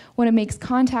then when it makes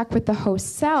contact with the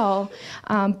host cell,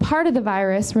 part of the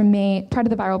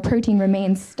viral protein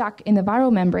remains stuck in the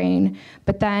viral membrane,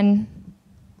 but then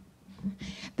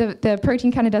the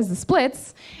protein kind of does the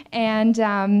splits, and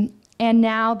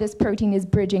now this protein is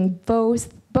bridging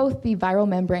both the viral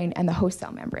membrane and the host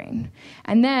cell membrane.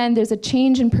 And then there's a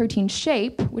change in protein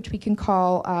shape, which we can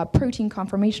call protein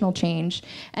conformational change,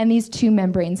 and these two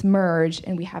membranes merge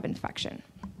and we have infection.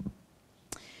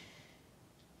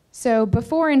 So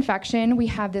before infection, we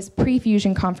have this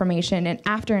pre-fusion conformation, and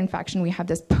after infection, we have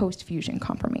this post-fusion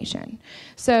conformation.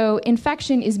 So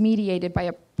infection is mediated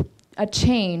by a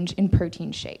change in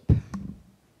protein shape.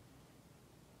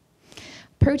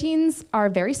 Proteins are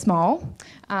very small.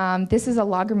 This is a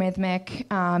logarithmic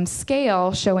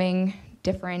scale showing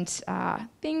different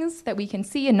things that we can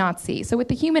see and not see. So with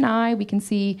the human eye, we can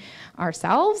see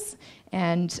ourselves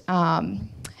and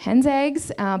hen's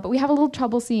eggs, but we have a little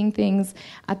trouble seeing things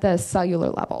at the cellular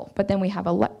level. But then we have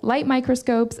light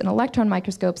microscopes and electron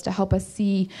microscopes to help us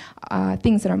see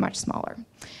things that are much smaller.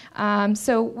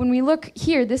 So when we look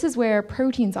here, this is where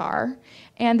proteins are.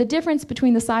 And the difference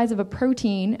between the size of a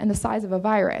protein and the size of a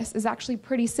virus is actually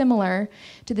pretty similar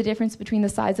to the difference between the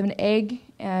size of an egg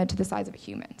to the size of a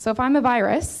human. So if I'm a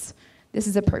virus, this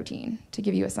is a protein, to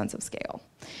give you a sense of scale.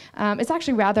 It's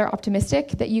actually rather optimistic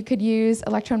that you could use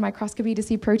electron microscopy to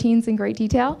see proteins in great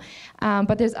detail,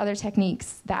 but there's other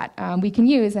techniques that we can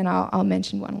use, and I'll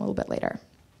mention one a little bit later.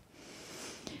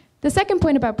 The second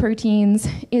point about proteins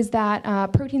is that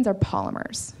proteins are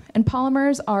polymers. And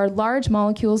polymers are large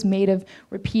molecules made of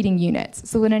repeating units.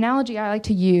 So an analogy I like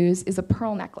to use is a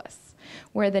pearl necklace,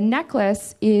 where the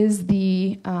necklace is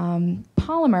the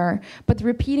polymer, but the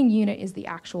repeating unit is the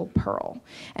actual pearl.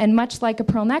 And much like a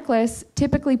pearl necklace,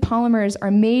 typically polymers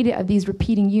are made of these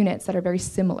repeating units that are very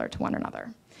similar to one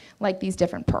another, like these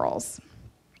different pearls.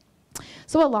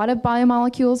 So a lot of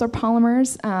biomolecules are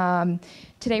polymers.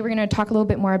 Today we're going to talk a little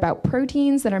bit more about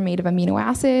proteins that are made of amino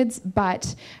acids,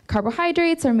 but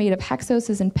carbohydrates are made of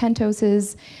hexoses and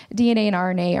pentoses. DNA and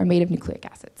RNA are made of nucleic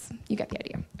acids. You get the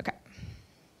idea. Okay.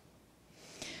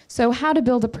 So how to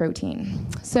build a protein.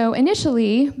 So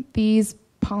initially, these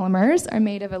polymers are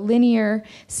made of a linear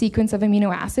sequence of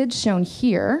amino acids shown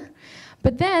here.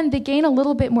 But then they gain a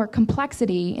little bit more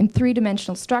complexity in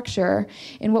three-dimensional structure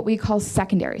in what we call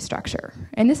secondary structure.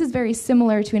 And this is very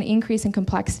similar to an increase in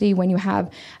complexity when you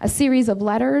have a series of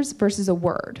letters versus a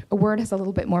word. A word has a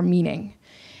little bit more meaning.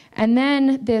 And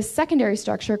then this secondary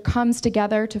structure comes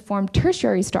together to form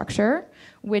tertiary structure,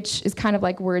 which is kind of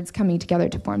like words coming together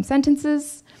to form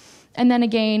sentences. And then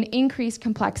again, increased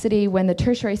complexity when the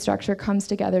tertiary structure comes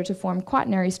together to form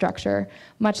quaternary structure,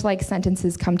 much like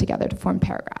sentences come together to form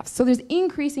paragraphs. So there's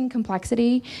increasing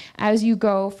complexity as you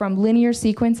go from linear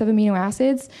sequence of amino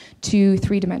acids to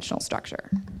three-dimensional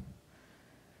structure.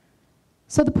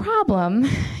 So the problem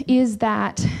is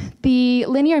that the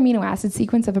linear amino acid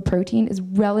sequence of a protein is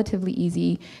relatively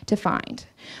easy to find,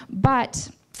 but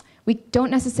we don't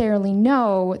necessarily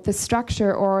know the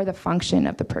structure or the function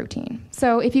of the protein.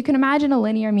 So if you can imagine a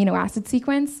linear amino acid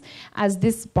sequence as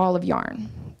this ball of yarn.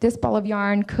 This ball of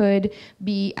yarn could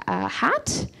be a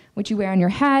hat, which you wear on your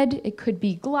head. It could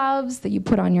be gloves that you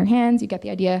put on your hands. You get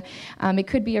the idea. It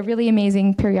could be a really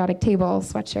amazing periodic table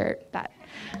sweatshirt that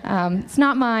it's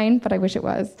not mine, but I wish it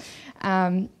was.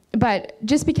 But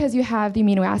just because you have the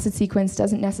amino acid sequence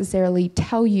doesn't necessarily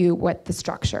tell you what the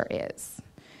structure is.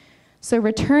 So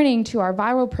returning to our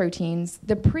viral proteins,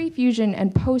 the pre-fusion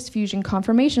and post-fusion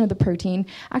conformation of the protein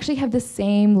actually have the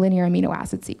same linear amino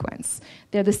acid sequence.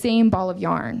 They're the same ball of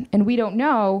yarn, and we don't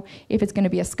know if it's going to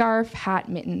be a scarf, hat,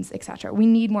 mittens, etc. We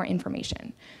need more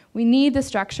information. We need the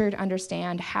structure to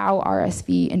understand how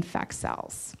RSV infects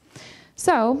cells.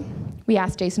 So we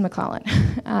asked Jason McClellan.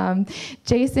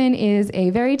 Jason is a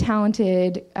very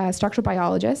talented structural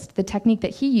biologist. The technique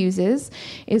that he uses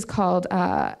is called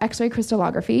X-ray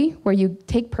crystallography, where you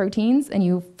take proteins and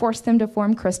you force them to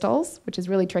form crystals, which is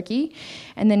really tricky,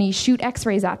 and then you shoot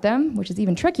X-rays at them, which is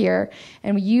even trickier,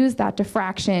 and we use that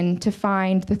diffraction to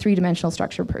find the three-dimensional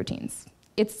structure of proteins.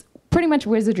 It's pretty much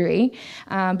wizardry,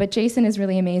 but Jason is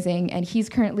really amazing, and he's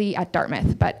currently at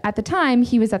Dartmouth. But at the time,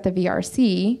 he was at the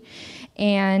VRC,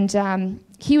 and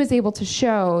he was able to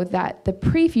show that the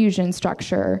pre-fusion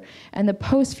structure and the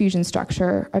post-fusion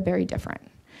structure are very different.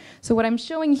 So what I'm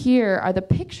showing here are the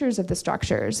pictures of the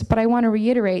structures, but I want to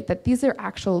reiterate that these are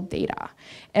actual data.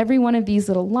 Every one of these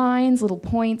little lines, little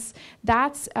points,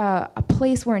 that's a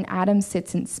place where an atom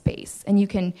sits in space. And you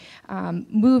can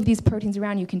move these proteins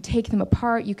around, you can take them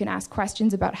apart, you can ask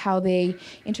questions about how they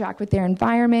interact with their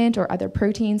environment or other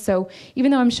proteins. So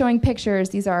even though I'm showing pictures,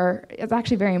 it's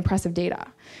actually very impressive data.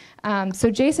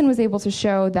 So Jason was able to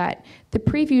show that the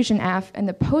pre-fusion F and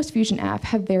the post-fusion F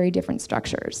have very different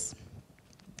structures.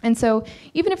 And so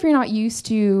even if you're not used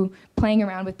to playing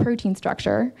around with protein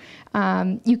structure,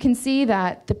 you can see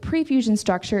that the pre-fusion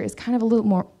structure is kind of a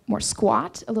little more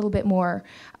squat, a little bit more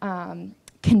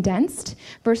condensed,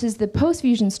 versus the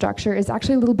post-fusion structure is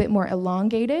actually a little bit more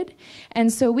elongated.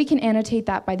 And so we can annotate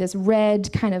that by this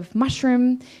red kind of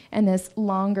mushroom and this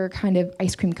longer kind of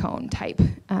ice cream cone type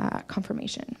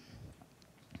conformation.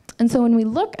 And so when we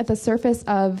look at the surface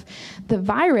of the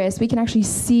virus, we can actually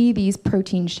see these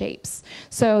protein shapes.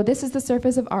 So this is the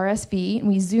surface of RSV, and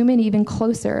we zoom in even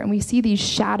closer, and we see these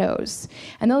shadows.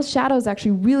 And those shadows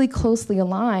actually really closely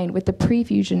align with the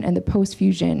pre-fusion and the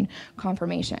post-fusion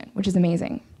conformation, which is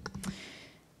amazing.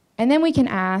 And then we can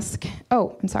ask,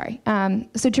 so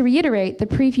to reiterate, the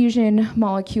pre-fusion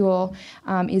molecule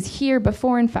is here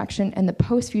before infection, and the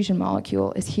post-fusion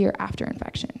molecule is here after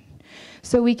infection.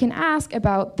 So we can ask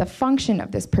about the function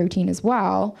of this protein as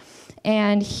well.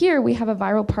 And here we have a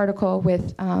viral particle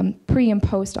with pre and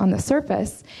post on the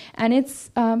surface, and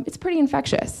it's pretty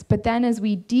infectious. But then as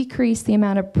we decrease the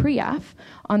amount of pre-F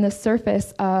on the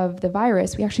surface of the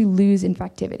virus, we actually lose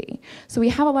infectivity. So we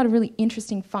have a lot of really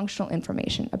interesting functional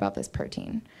information about this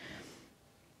protein.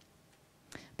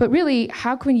 But really,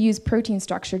 how can we use protein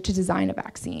structure to design a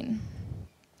vaccine?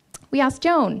 We asked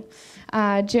Joan.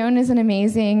 Joan is an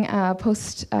amazing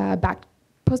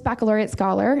post-baccalaureate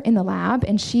scholar in the lab,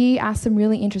 and she asked some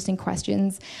really interesting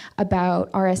questions about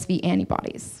RSV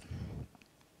antibodies.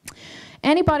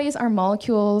 Antibodies are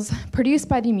molecules produced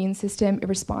by the immune system in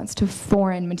response to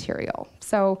foreign material.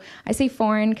 So I say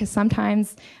foreign because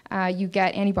sometimes you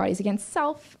get antibodies against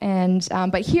self,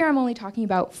 but here I'm only talking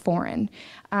about foreign,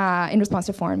 in response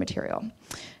to foreign material.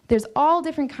 There's all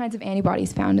different kinds of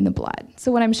antibodies found in the blood. So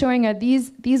what I'm showing are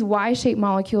these Y-shaped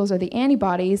molecules are the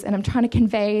antibodies, and I'm trying to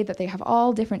convey that they have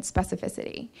all different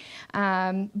specificity.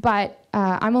 But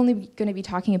I'm only going to be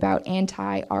talking about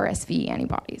anti-RSV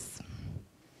antibodies.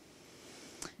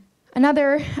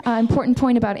 Another important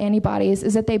point about antibodies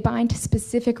is that they bind to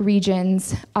specific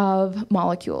regions of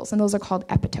molecules, and those are called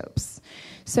epitopes.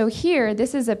 So here,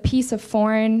 this is a piece of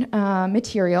foreign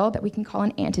material that we can call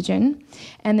an antigen,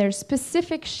 and there's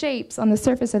specific shapes on the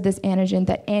surface of this antigen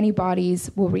that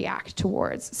antibodies will react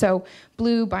towards. So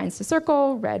blue binds to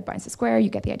circle, red binds to square, you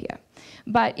get the idea.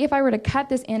 But if I were to cut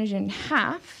this antigen in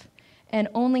half and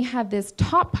only have this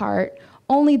top part,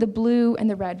 only the blue and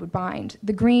the red would bind.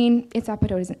 The green, its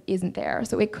epitope isn't there,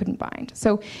 so it couldn't bind.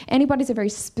 So antibodies are very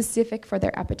specific for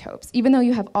their epitopes. Even though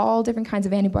you have all different kinds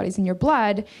of antibodies in your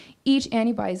blood, each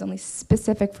antibody is only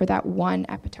specific for that one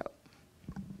epitope.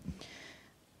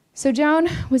 So Joan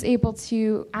was able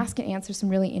to ask and answer some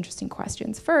really interesting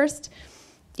questions. First,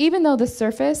 even though the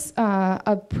surface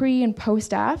of pre and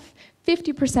post-F,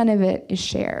 50% of it is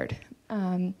shared.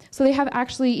 So they have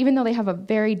actually, even though they have a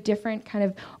very different kind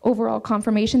of overall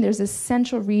conformation, there's a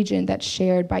central region that's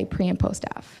shared by pre and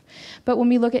post-F. But when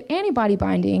we look at antibody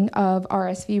binding of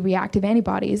RSV reactive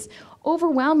antibodies,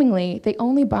 overwhelmingly, they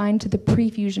only bind to the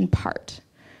pre-fusion part,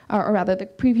 or rather the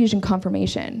pre-fusion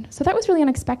conformation. So that was really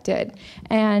unexpected.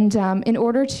 And in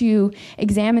order to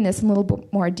examine this in a little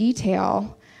bit more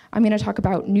detail, I'm going to talk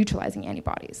about neutralizing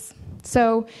antibodies.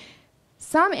 So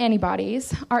some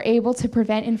antibodies are able to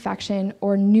prevent infection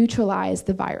or neutralize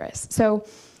the virus. So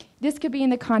this could be in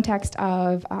the context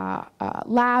of a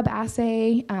lab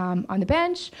assay on the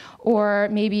bench, or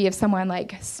maybe if someone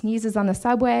like sneezes on the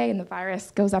subway and the virus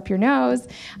goes up your nose.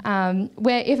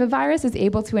 If a virus is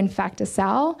able to infect a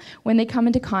cell, when they come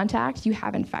into contact, you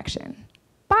have infection.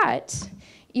 But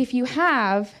if you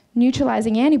have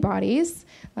neutralizing antibodies,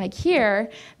 like here,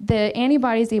 the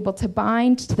antibody is able to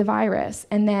bind to the virus,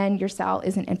 and then your cell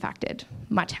isn't infected.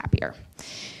 Much happier.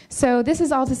 So this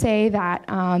is all to say that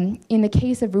in the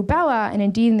case of rubella, and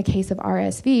indeed in the case of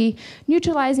RSV,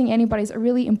 neutralizing antibodies are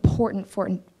really important for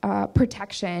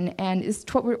protection, and is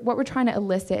what we're trying to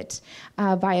elicit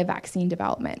via vaccine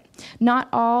development. Not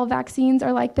all vaccines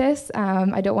are like this.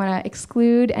 I don't want to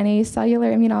exclude any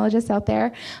cellular immunologists out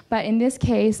there, but in this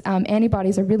case,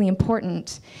 antibodies are really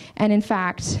important, and in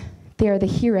fact, they are the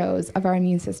heroes of our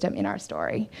immune system in our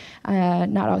story.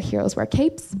 Not all heroes wear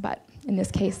capes, but in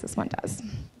this case, this one does.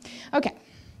 Okay,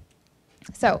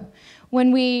 so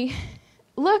when we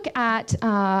look at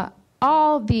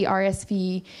all the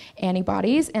RSV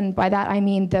antibodies, and by that I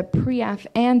mean the pre-F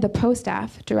and the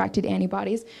post-F directed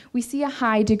antibodies, we see a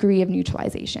high degree of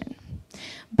neutralization.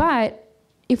 But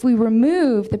if we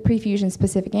remove the pre-fusion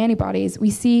specific antibodies,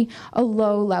 we see a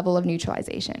low level of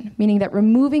neutralization, meaning that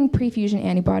removing pre-fusion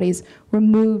antibodies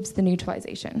removes the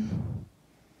neutralization.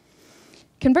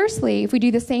 Conversely, if we do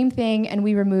the same thing and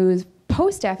we remove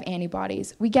post-F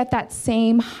antibodies, we get that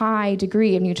same high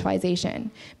degree of neutralization,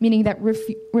 meaning that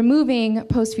removing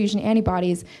post-fusion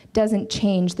antibodies doesn't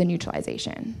change the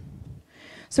neutralization.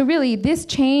 So really, this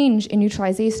change in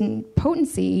neutralization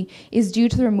potency is due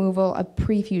to the removal of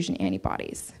pre-fusion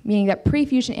antibodies, meaning that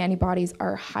pre-fusion antibodies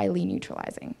are highly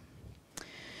neutralizing.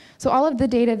 So all of the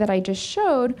data that I just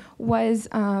showed was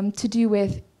to do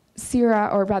with sera,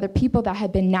 or rather people that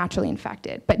had been naturally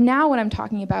infected. But now what I'm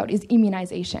talking about is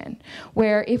immunization,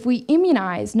 where if we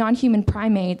immunize non-human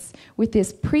primates with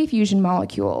this pre-fusion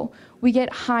molecule, we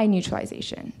get high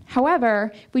neutralization.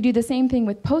 However, if we do the same thing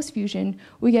with post-fusion,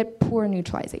 we get poor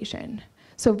neutralization.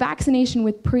 So vaccination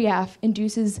with pre-F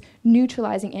induces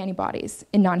neutralizing antibodies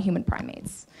in non-human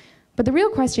primates. But the real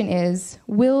question is,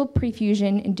 will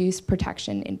pre-fusion induce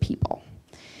protection in people?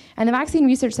 And the Vaccine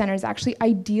Research Center is actually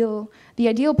the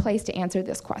ideal place to answer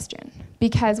this question,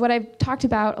 because what I've talked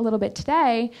about a little bit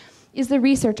today is the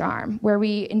research arm, where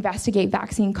we investigate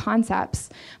vaccine concepts.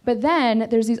 But then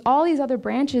there's all these other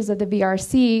branches of the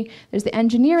VRC. There's the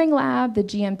engineering lab, the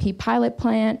GMP pilot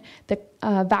plant, the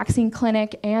vaccine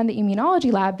clinic, and the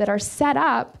immunology lab that are set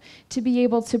up to be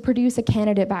able to produce a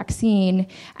candidate vaccine.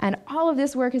 And all of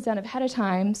this work is done ahead of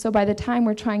time, so by the time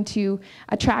we're trying to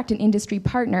attract an industry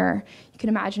partner, you can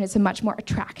imagine it's a much more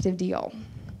attractive deal.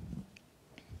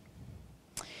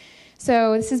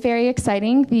 So this is very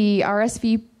exciting. The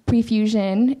RSV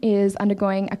prefusion is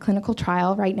undergoing a clinical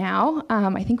trial right now.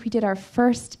 I think we did our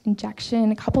first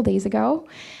injection a couple days ago.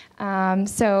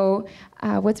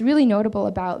 What's really notable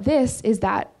about this is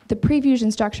that the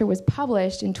prefusion structure was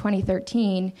published in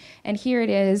 2013, and here it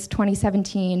is,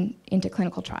 2017, into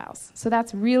clinical trials. So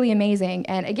that's really amazing.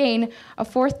 And again, a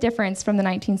fourth difference from the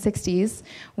 1960s,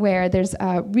 where there's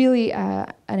really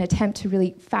an attempt to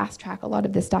really fast track a lot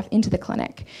of this stuff into the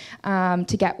clinic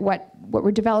to get what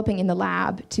we're developing in the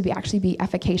lab to actually be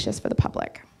efficacious for the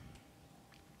public.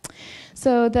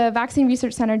 So the Vaccine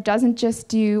Research Center doesn't just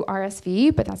do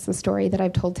RSV, but that's the story that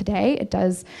I've told today. It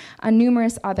does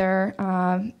numerous other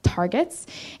targets.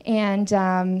 And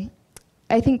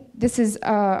I think this is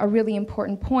a really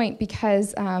important point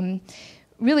because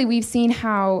really we've seen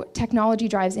how technology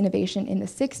drives innovation in the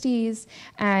 60s,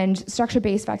 and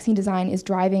structure-based vaccine design is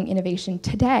driving innovation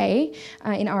today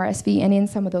in RSV and in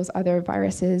some of those other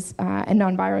viruses and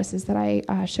non-viruses that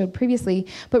I showed previously.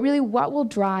 But really, what will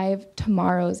drive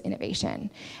tomorrow's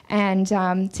innovation? And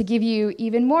to give you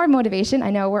even more motivation, I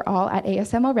know we're all at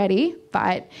ASM already,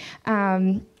 but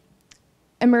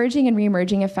emerging and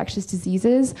reemerging infectious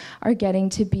diseases are getting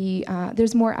to be,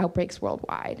 there's more outbreaks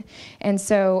worldwide. And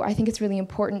so I think it's really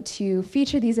important to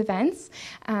feature these events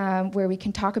where we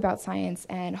can talk about science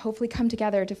and hopefully come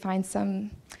together to find some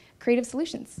creative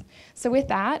solutions. So with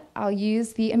that, I'll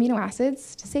use the amino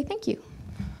acids to say thank you.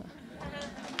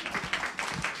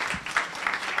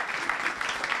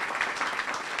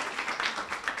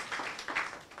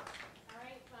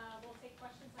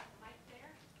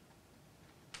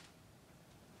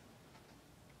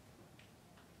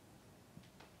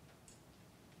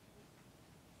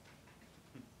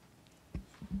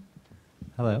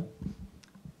 Hello.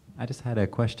 I just had a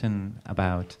question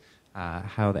about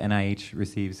how the NIH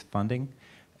receives funding.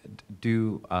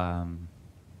 Do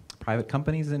private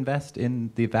companies invest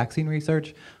in the vaccine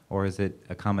research, or is it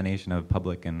a combination of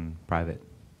public and private?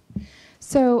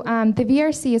 So the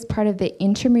VRC is part of the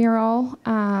intramural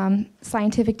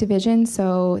scientific division.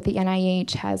 So the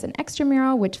NIH has an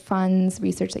extramural, which funds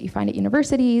research that you find at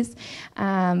universities,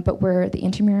 but we're the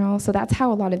intramural. So that's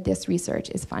how a lot of this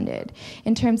research is funded.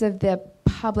 In terms of the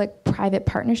public-private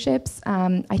partnerships,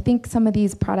 I think some of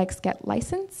these products get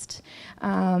licensed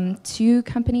to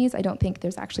companies. I don't think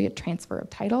there's actually a transfer of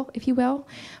title, if you will.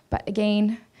 But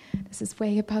again, this is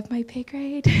way above my pay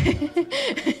grade.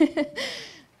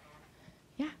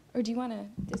 Or do you want to,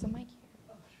 there's a mic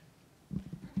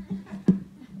here.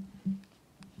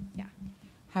 Yeah.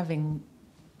 Having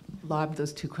lobbed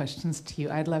those two questions to you,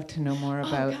 I'd love to know more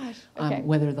about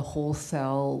whether the whole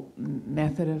cell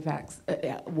method of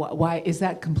why is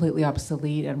that completely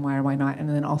obsolete, and why or why not? And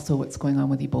then also what's going on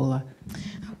with Ebola.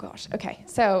 Oh gosh, okay.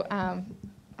 So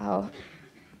I'll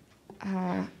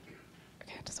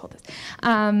just hold this.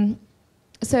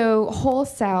 So whole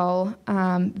cell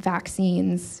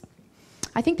vaccines,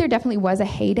 I think there definitely was a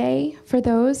heyday for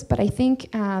those, but I think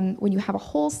when you have a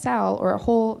whole cell or a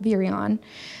whole virion,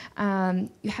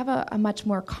 you have a much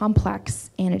more complex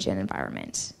antigen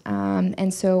environment.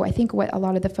 And so I think what a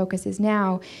lot of the focus is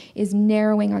now is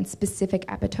narrowing on specific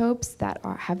epitopes that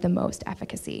have the most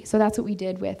efficacy. So that's what we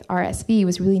did with RSV,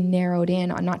 was really narrowed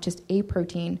in on not just a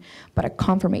protein, but a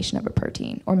conformation of a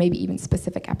protein, or maybe even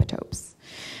specific epitopes.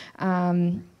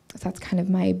 So that's kind of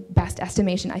my best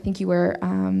estimation. I think you were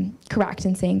correct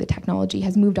in saying the technology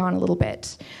has moved on a little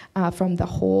bit from the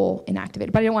whole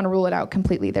inactivated. But I don't want to rule it out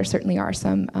completely. There certainly are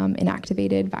some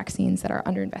inactivated vaccines that are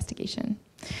under investigation.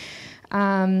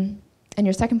 And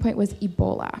your second point was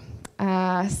Ebola.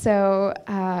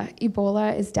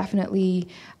 Ebola is definitely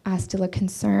still a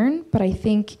concern, but I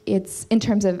think it's in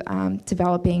terms of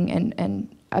developing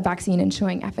and a vaccine and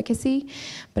showing efficacy.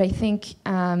 But I think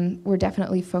we're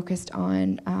definitely focused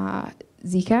on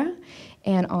Zika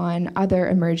and on other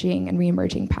emerging and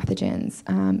reemerging pathogens,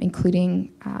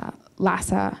 including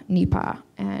Lassa, Nipah,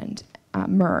 and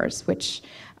MERS, which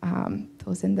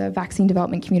those in the vaccine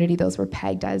development community, those were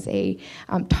pegged as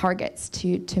targets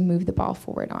to move the ball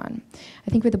forward on. I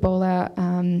think with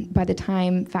Ebola, by the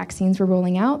time vaccines were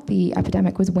rolling out, the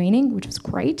epidemic was waning, which was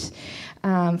great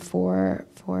for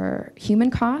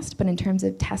human cost, but in terms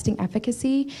of testing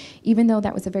efficacy, even though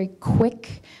that was a very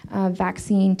quick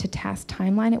vaccine to test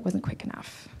timeline, it wasn't quick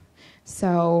enough.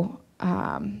 So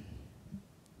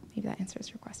maybe that answers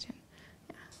your question.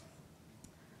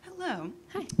 Hello.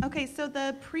 Hi. Okay, so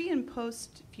the pre and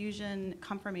post fusion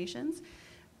conformations,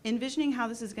 envisioning how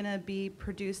this is going to be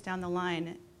produced down the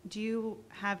line, do you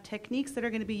have techniques that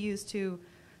are going to be used to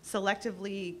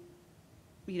selectively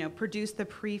produce the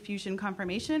pre-fusion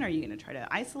conformation? Are you going to try to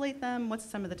isolate them? What's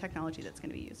some of the technology that's going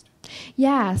to be used?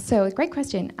 Yeah, so great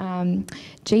question.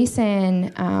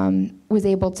 Jason was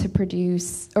able to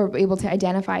produce or able to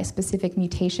identify specific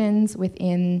mutations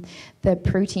within the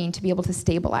protein to be able to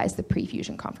stabilize the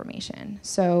pre-fusion conformation.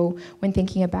 So when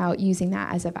thinking about using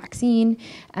that as a vaccine,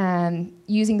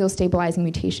 using those stabilizing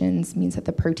mutations means that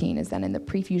the protein is then in the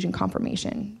pre-fusion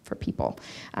conformation for people.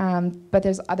 But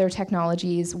there's other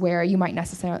technologies where you might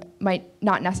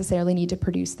not necessarily need to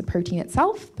produce the protein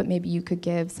itself, but maybe you could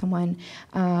give someone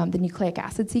the nucleic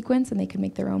acid sequence and they could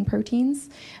make their own proteins.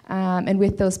 And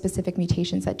with those specific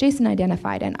mutations that Jason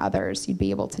identified and others, you'd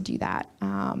be able to do that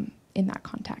in that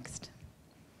context.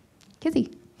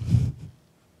 Kizzy.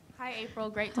 Hi, April.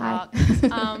 Great to Hi.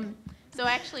 talk. So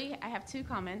actually, I have 2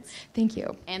 comments. Thank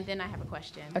you. And then I have a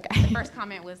question. Okay. The first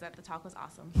comment was that the talk was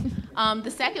awesome.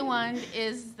 The second one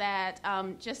is that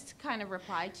just to kind of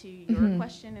reply to your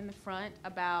question in the front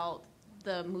about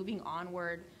the moving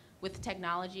onward with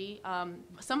technology.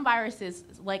 Some viruses,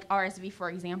 like RSV, for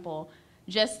example,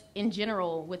 just in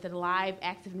general with a live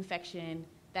active infection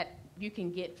that you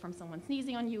can get from someone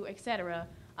sneezing on you, et cetera,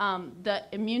 the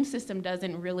immune system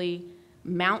doesn't really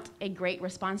mount a great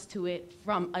response to it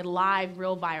from a live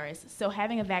real virus. So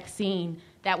having a vaccine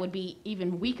that would be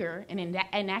even weaker and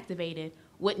inactivated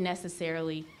wouldn't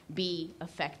necessarily be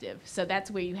effective. So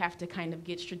that's where you have to kind of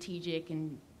get strategic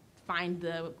and find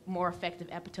the more effective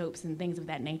epitopes and things of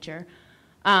that nature.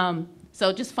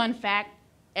 So just fun fact,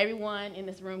 everyone in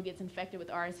this room gets infected with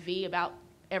RSV about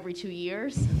every 2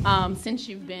 years since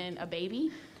you've been a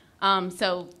baby.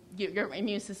 So your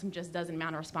immune system just doesn't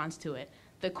mount a response to it.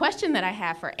 The question that I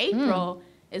have for April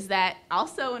is that,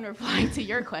 also in reply to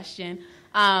your question,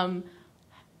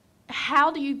 how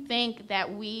do you think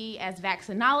that we as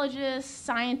vaccinologists,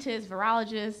 scientists,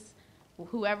 virologists,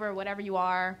 whoever, whatever you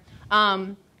are,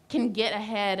 can get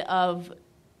ahead of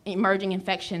emerging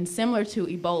infections similar to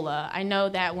Ebola? I know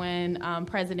that when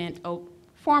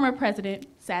former President,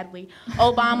 sadly,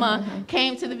 Obama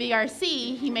came to the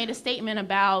VRC, he made a statement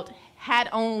about had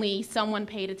only someone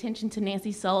paid attention to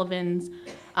Nancy Sullivan's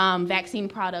vaccine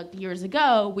product years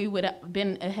ago, we would have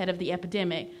been ahead of the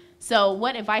epidemic. So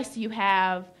what advice do you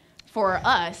have for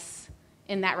us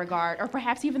in that regard, or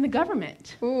perhaps even the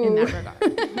government in that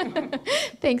regard?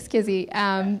 Thanks, Kizzy.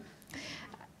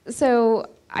 So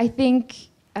I think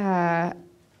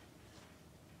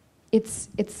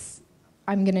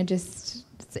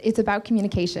it's about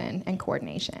communication and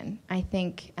coordination. I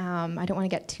think, I don't want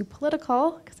to get too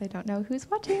political because I don't know who's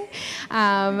watching,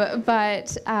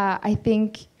 but I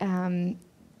think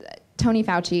Tony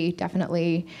Fauci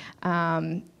definitely,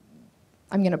 I'm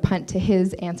going to punt to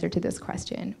his answer to this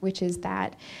question, which is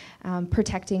that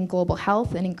protecting global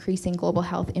health and increasing global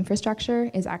health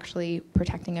infrastructure is actually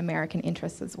protecting American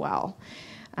interests as well.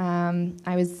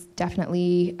 I was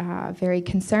definitely very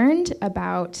concerned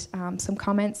about some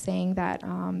comments saying that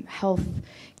health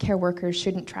care workers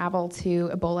shouldn't travel to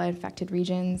Ebola-infected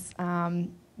regions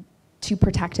to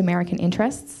protect American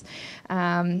interests.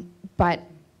 But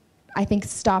I think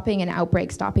stopping an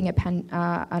outbreak, stopping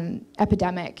an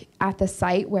epidemic at the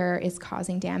site where it's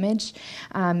causing damage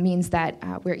means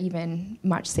that we're even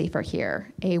much safer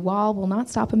here. A wall will not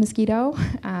stop a mosquito,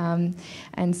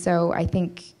 and so I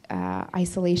think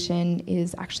isolation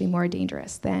is actually more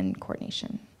dangerous than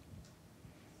coordination.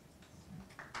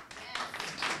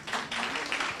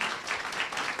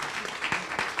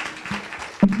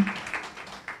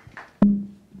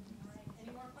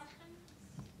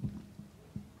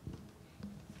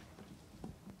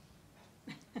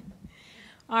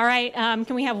 All right,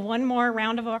 can we have one more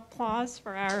round of applause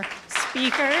for our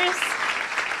speakers?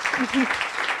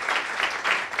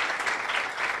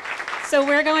 So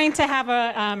we're going to have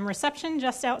a reception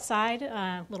just outside,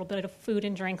 a little bit of food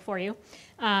and drink for you.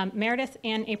 Meredith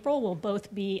and April will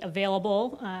both be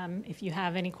available if you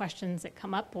have any questions that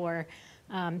come up or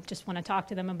just want to talk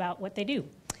to them about what they do.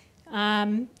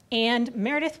 And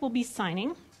Meredith will be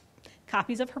signing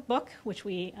copies of her book, which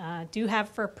we do have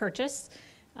for purchase.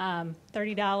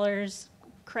 $30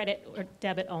 credit or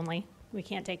debit only. We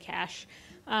can't take cash.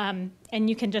 And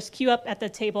you can just queue up at the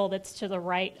table that's to the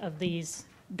right of these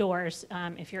doors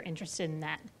if you're interested in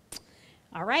that.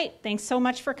 All right, thanks so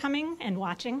much for coming and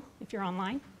watching if you're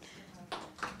online.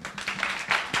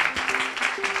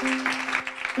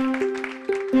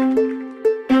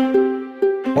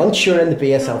 Once you're in the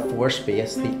BSL-4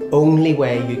 space, the only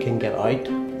way you can get out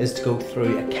is to go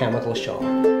through a chemical shock.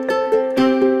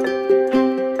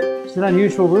 It's an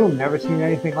unusual room, never seen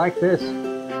anything like this.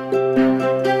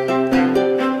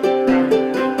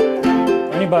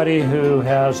 Anybody who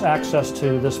has access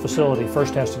to this facility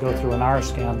first has to go through an R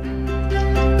scan.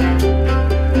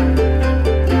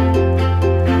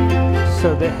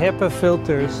 So the HEPA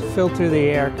filters filter the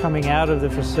air coming out of the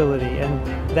facility,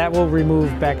 and that will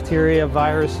remove bacteria,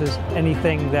 viruses,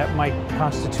 anything that might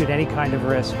constitute any kind of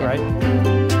risk, right?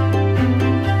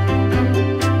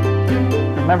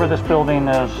 Remember, this building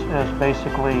is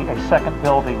basically a second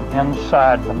building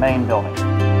inside the main building.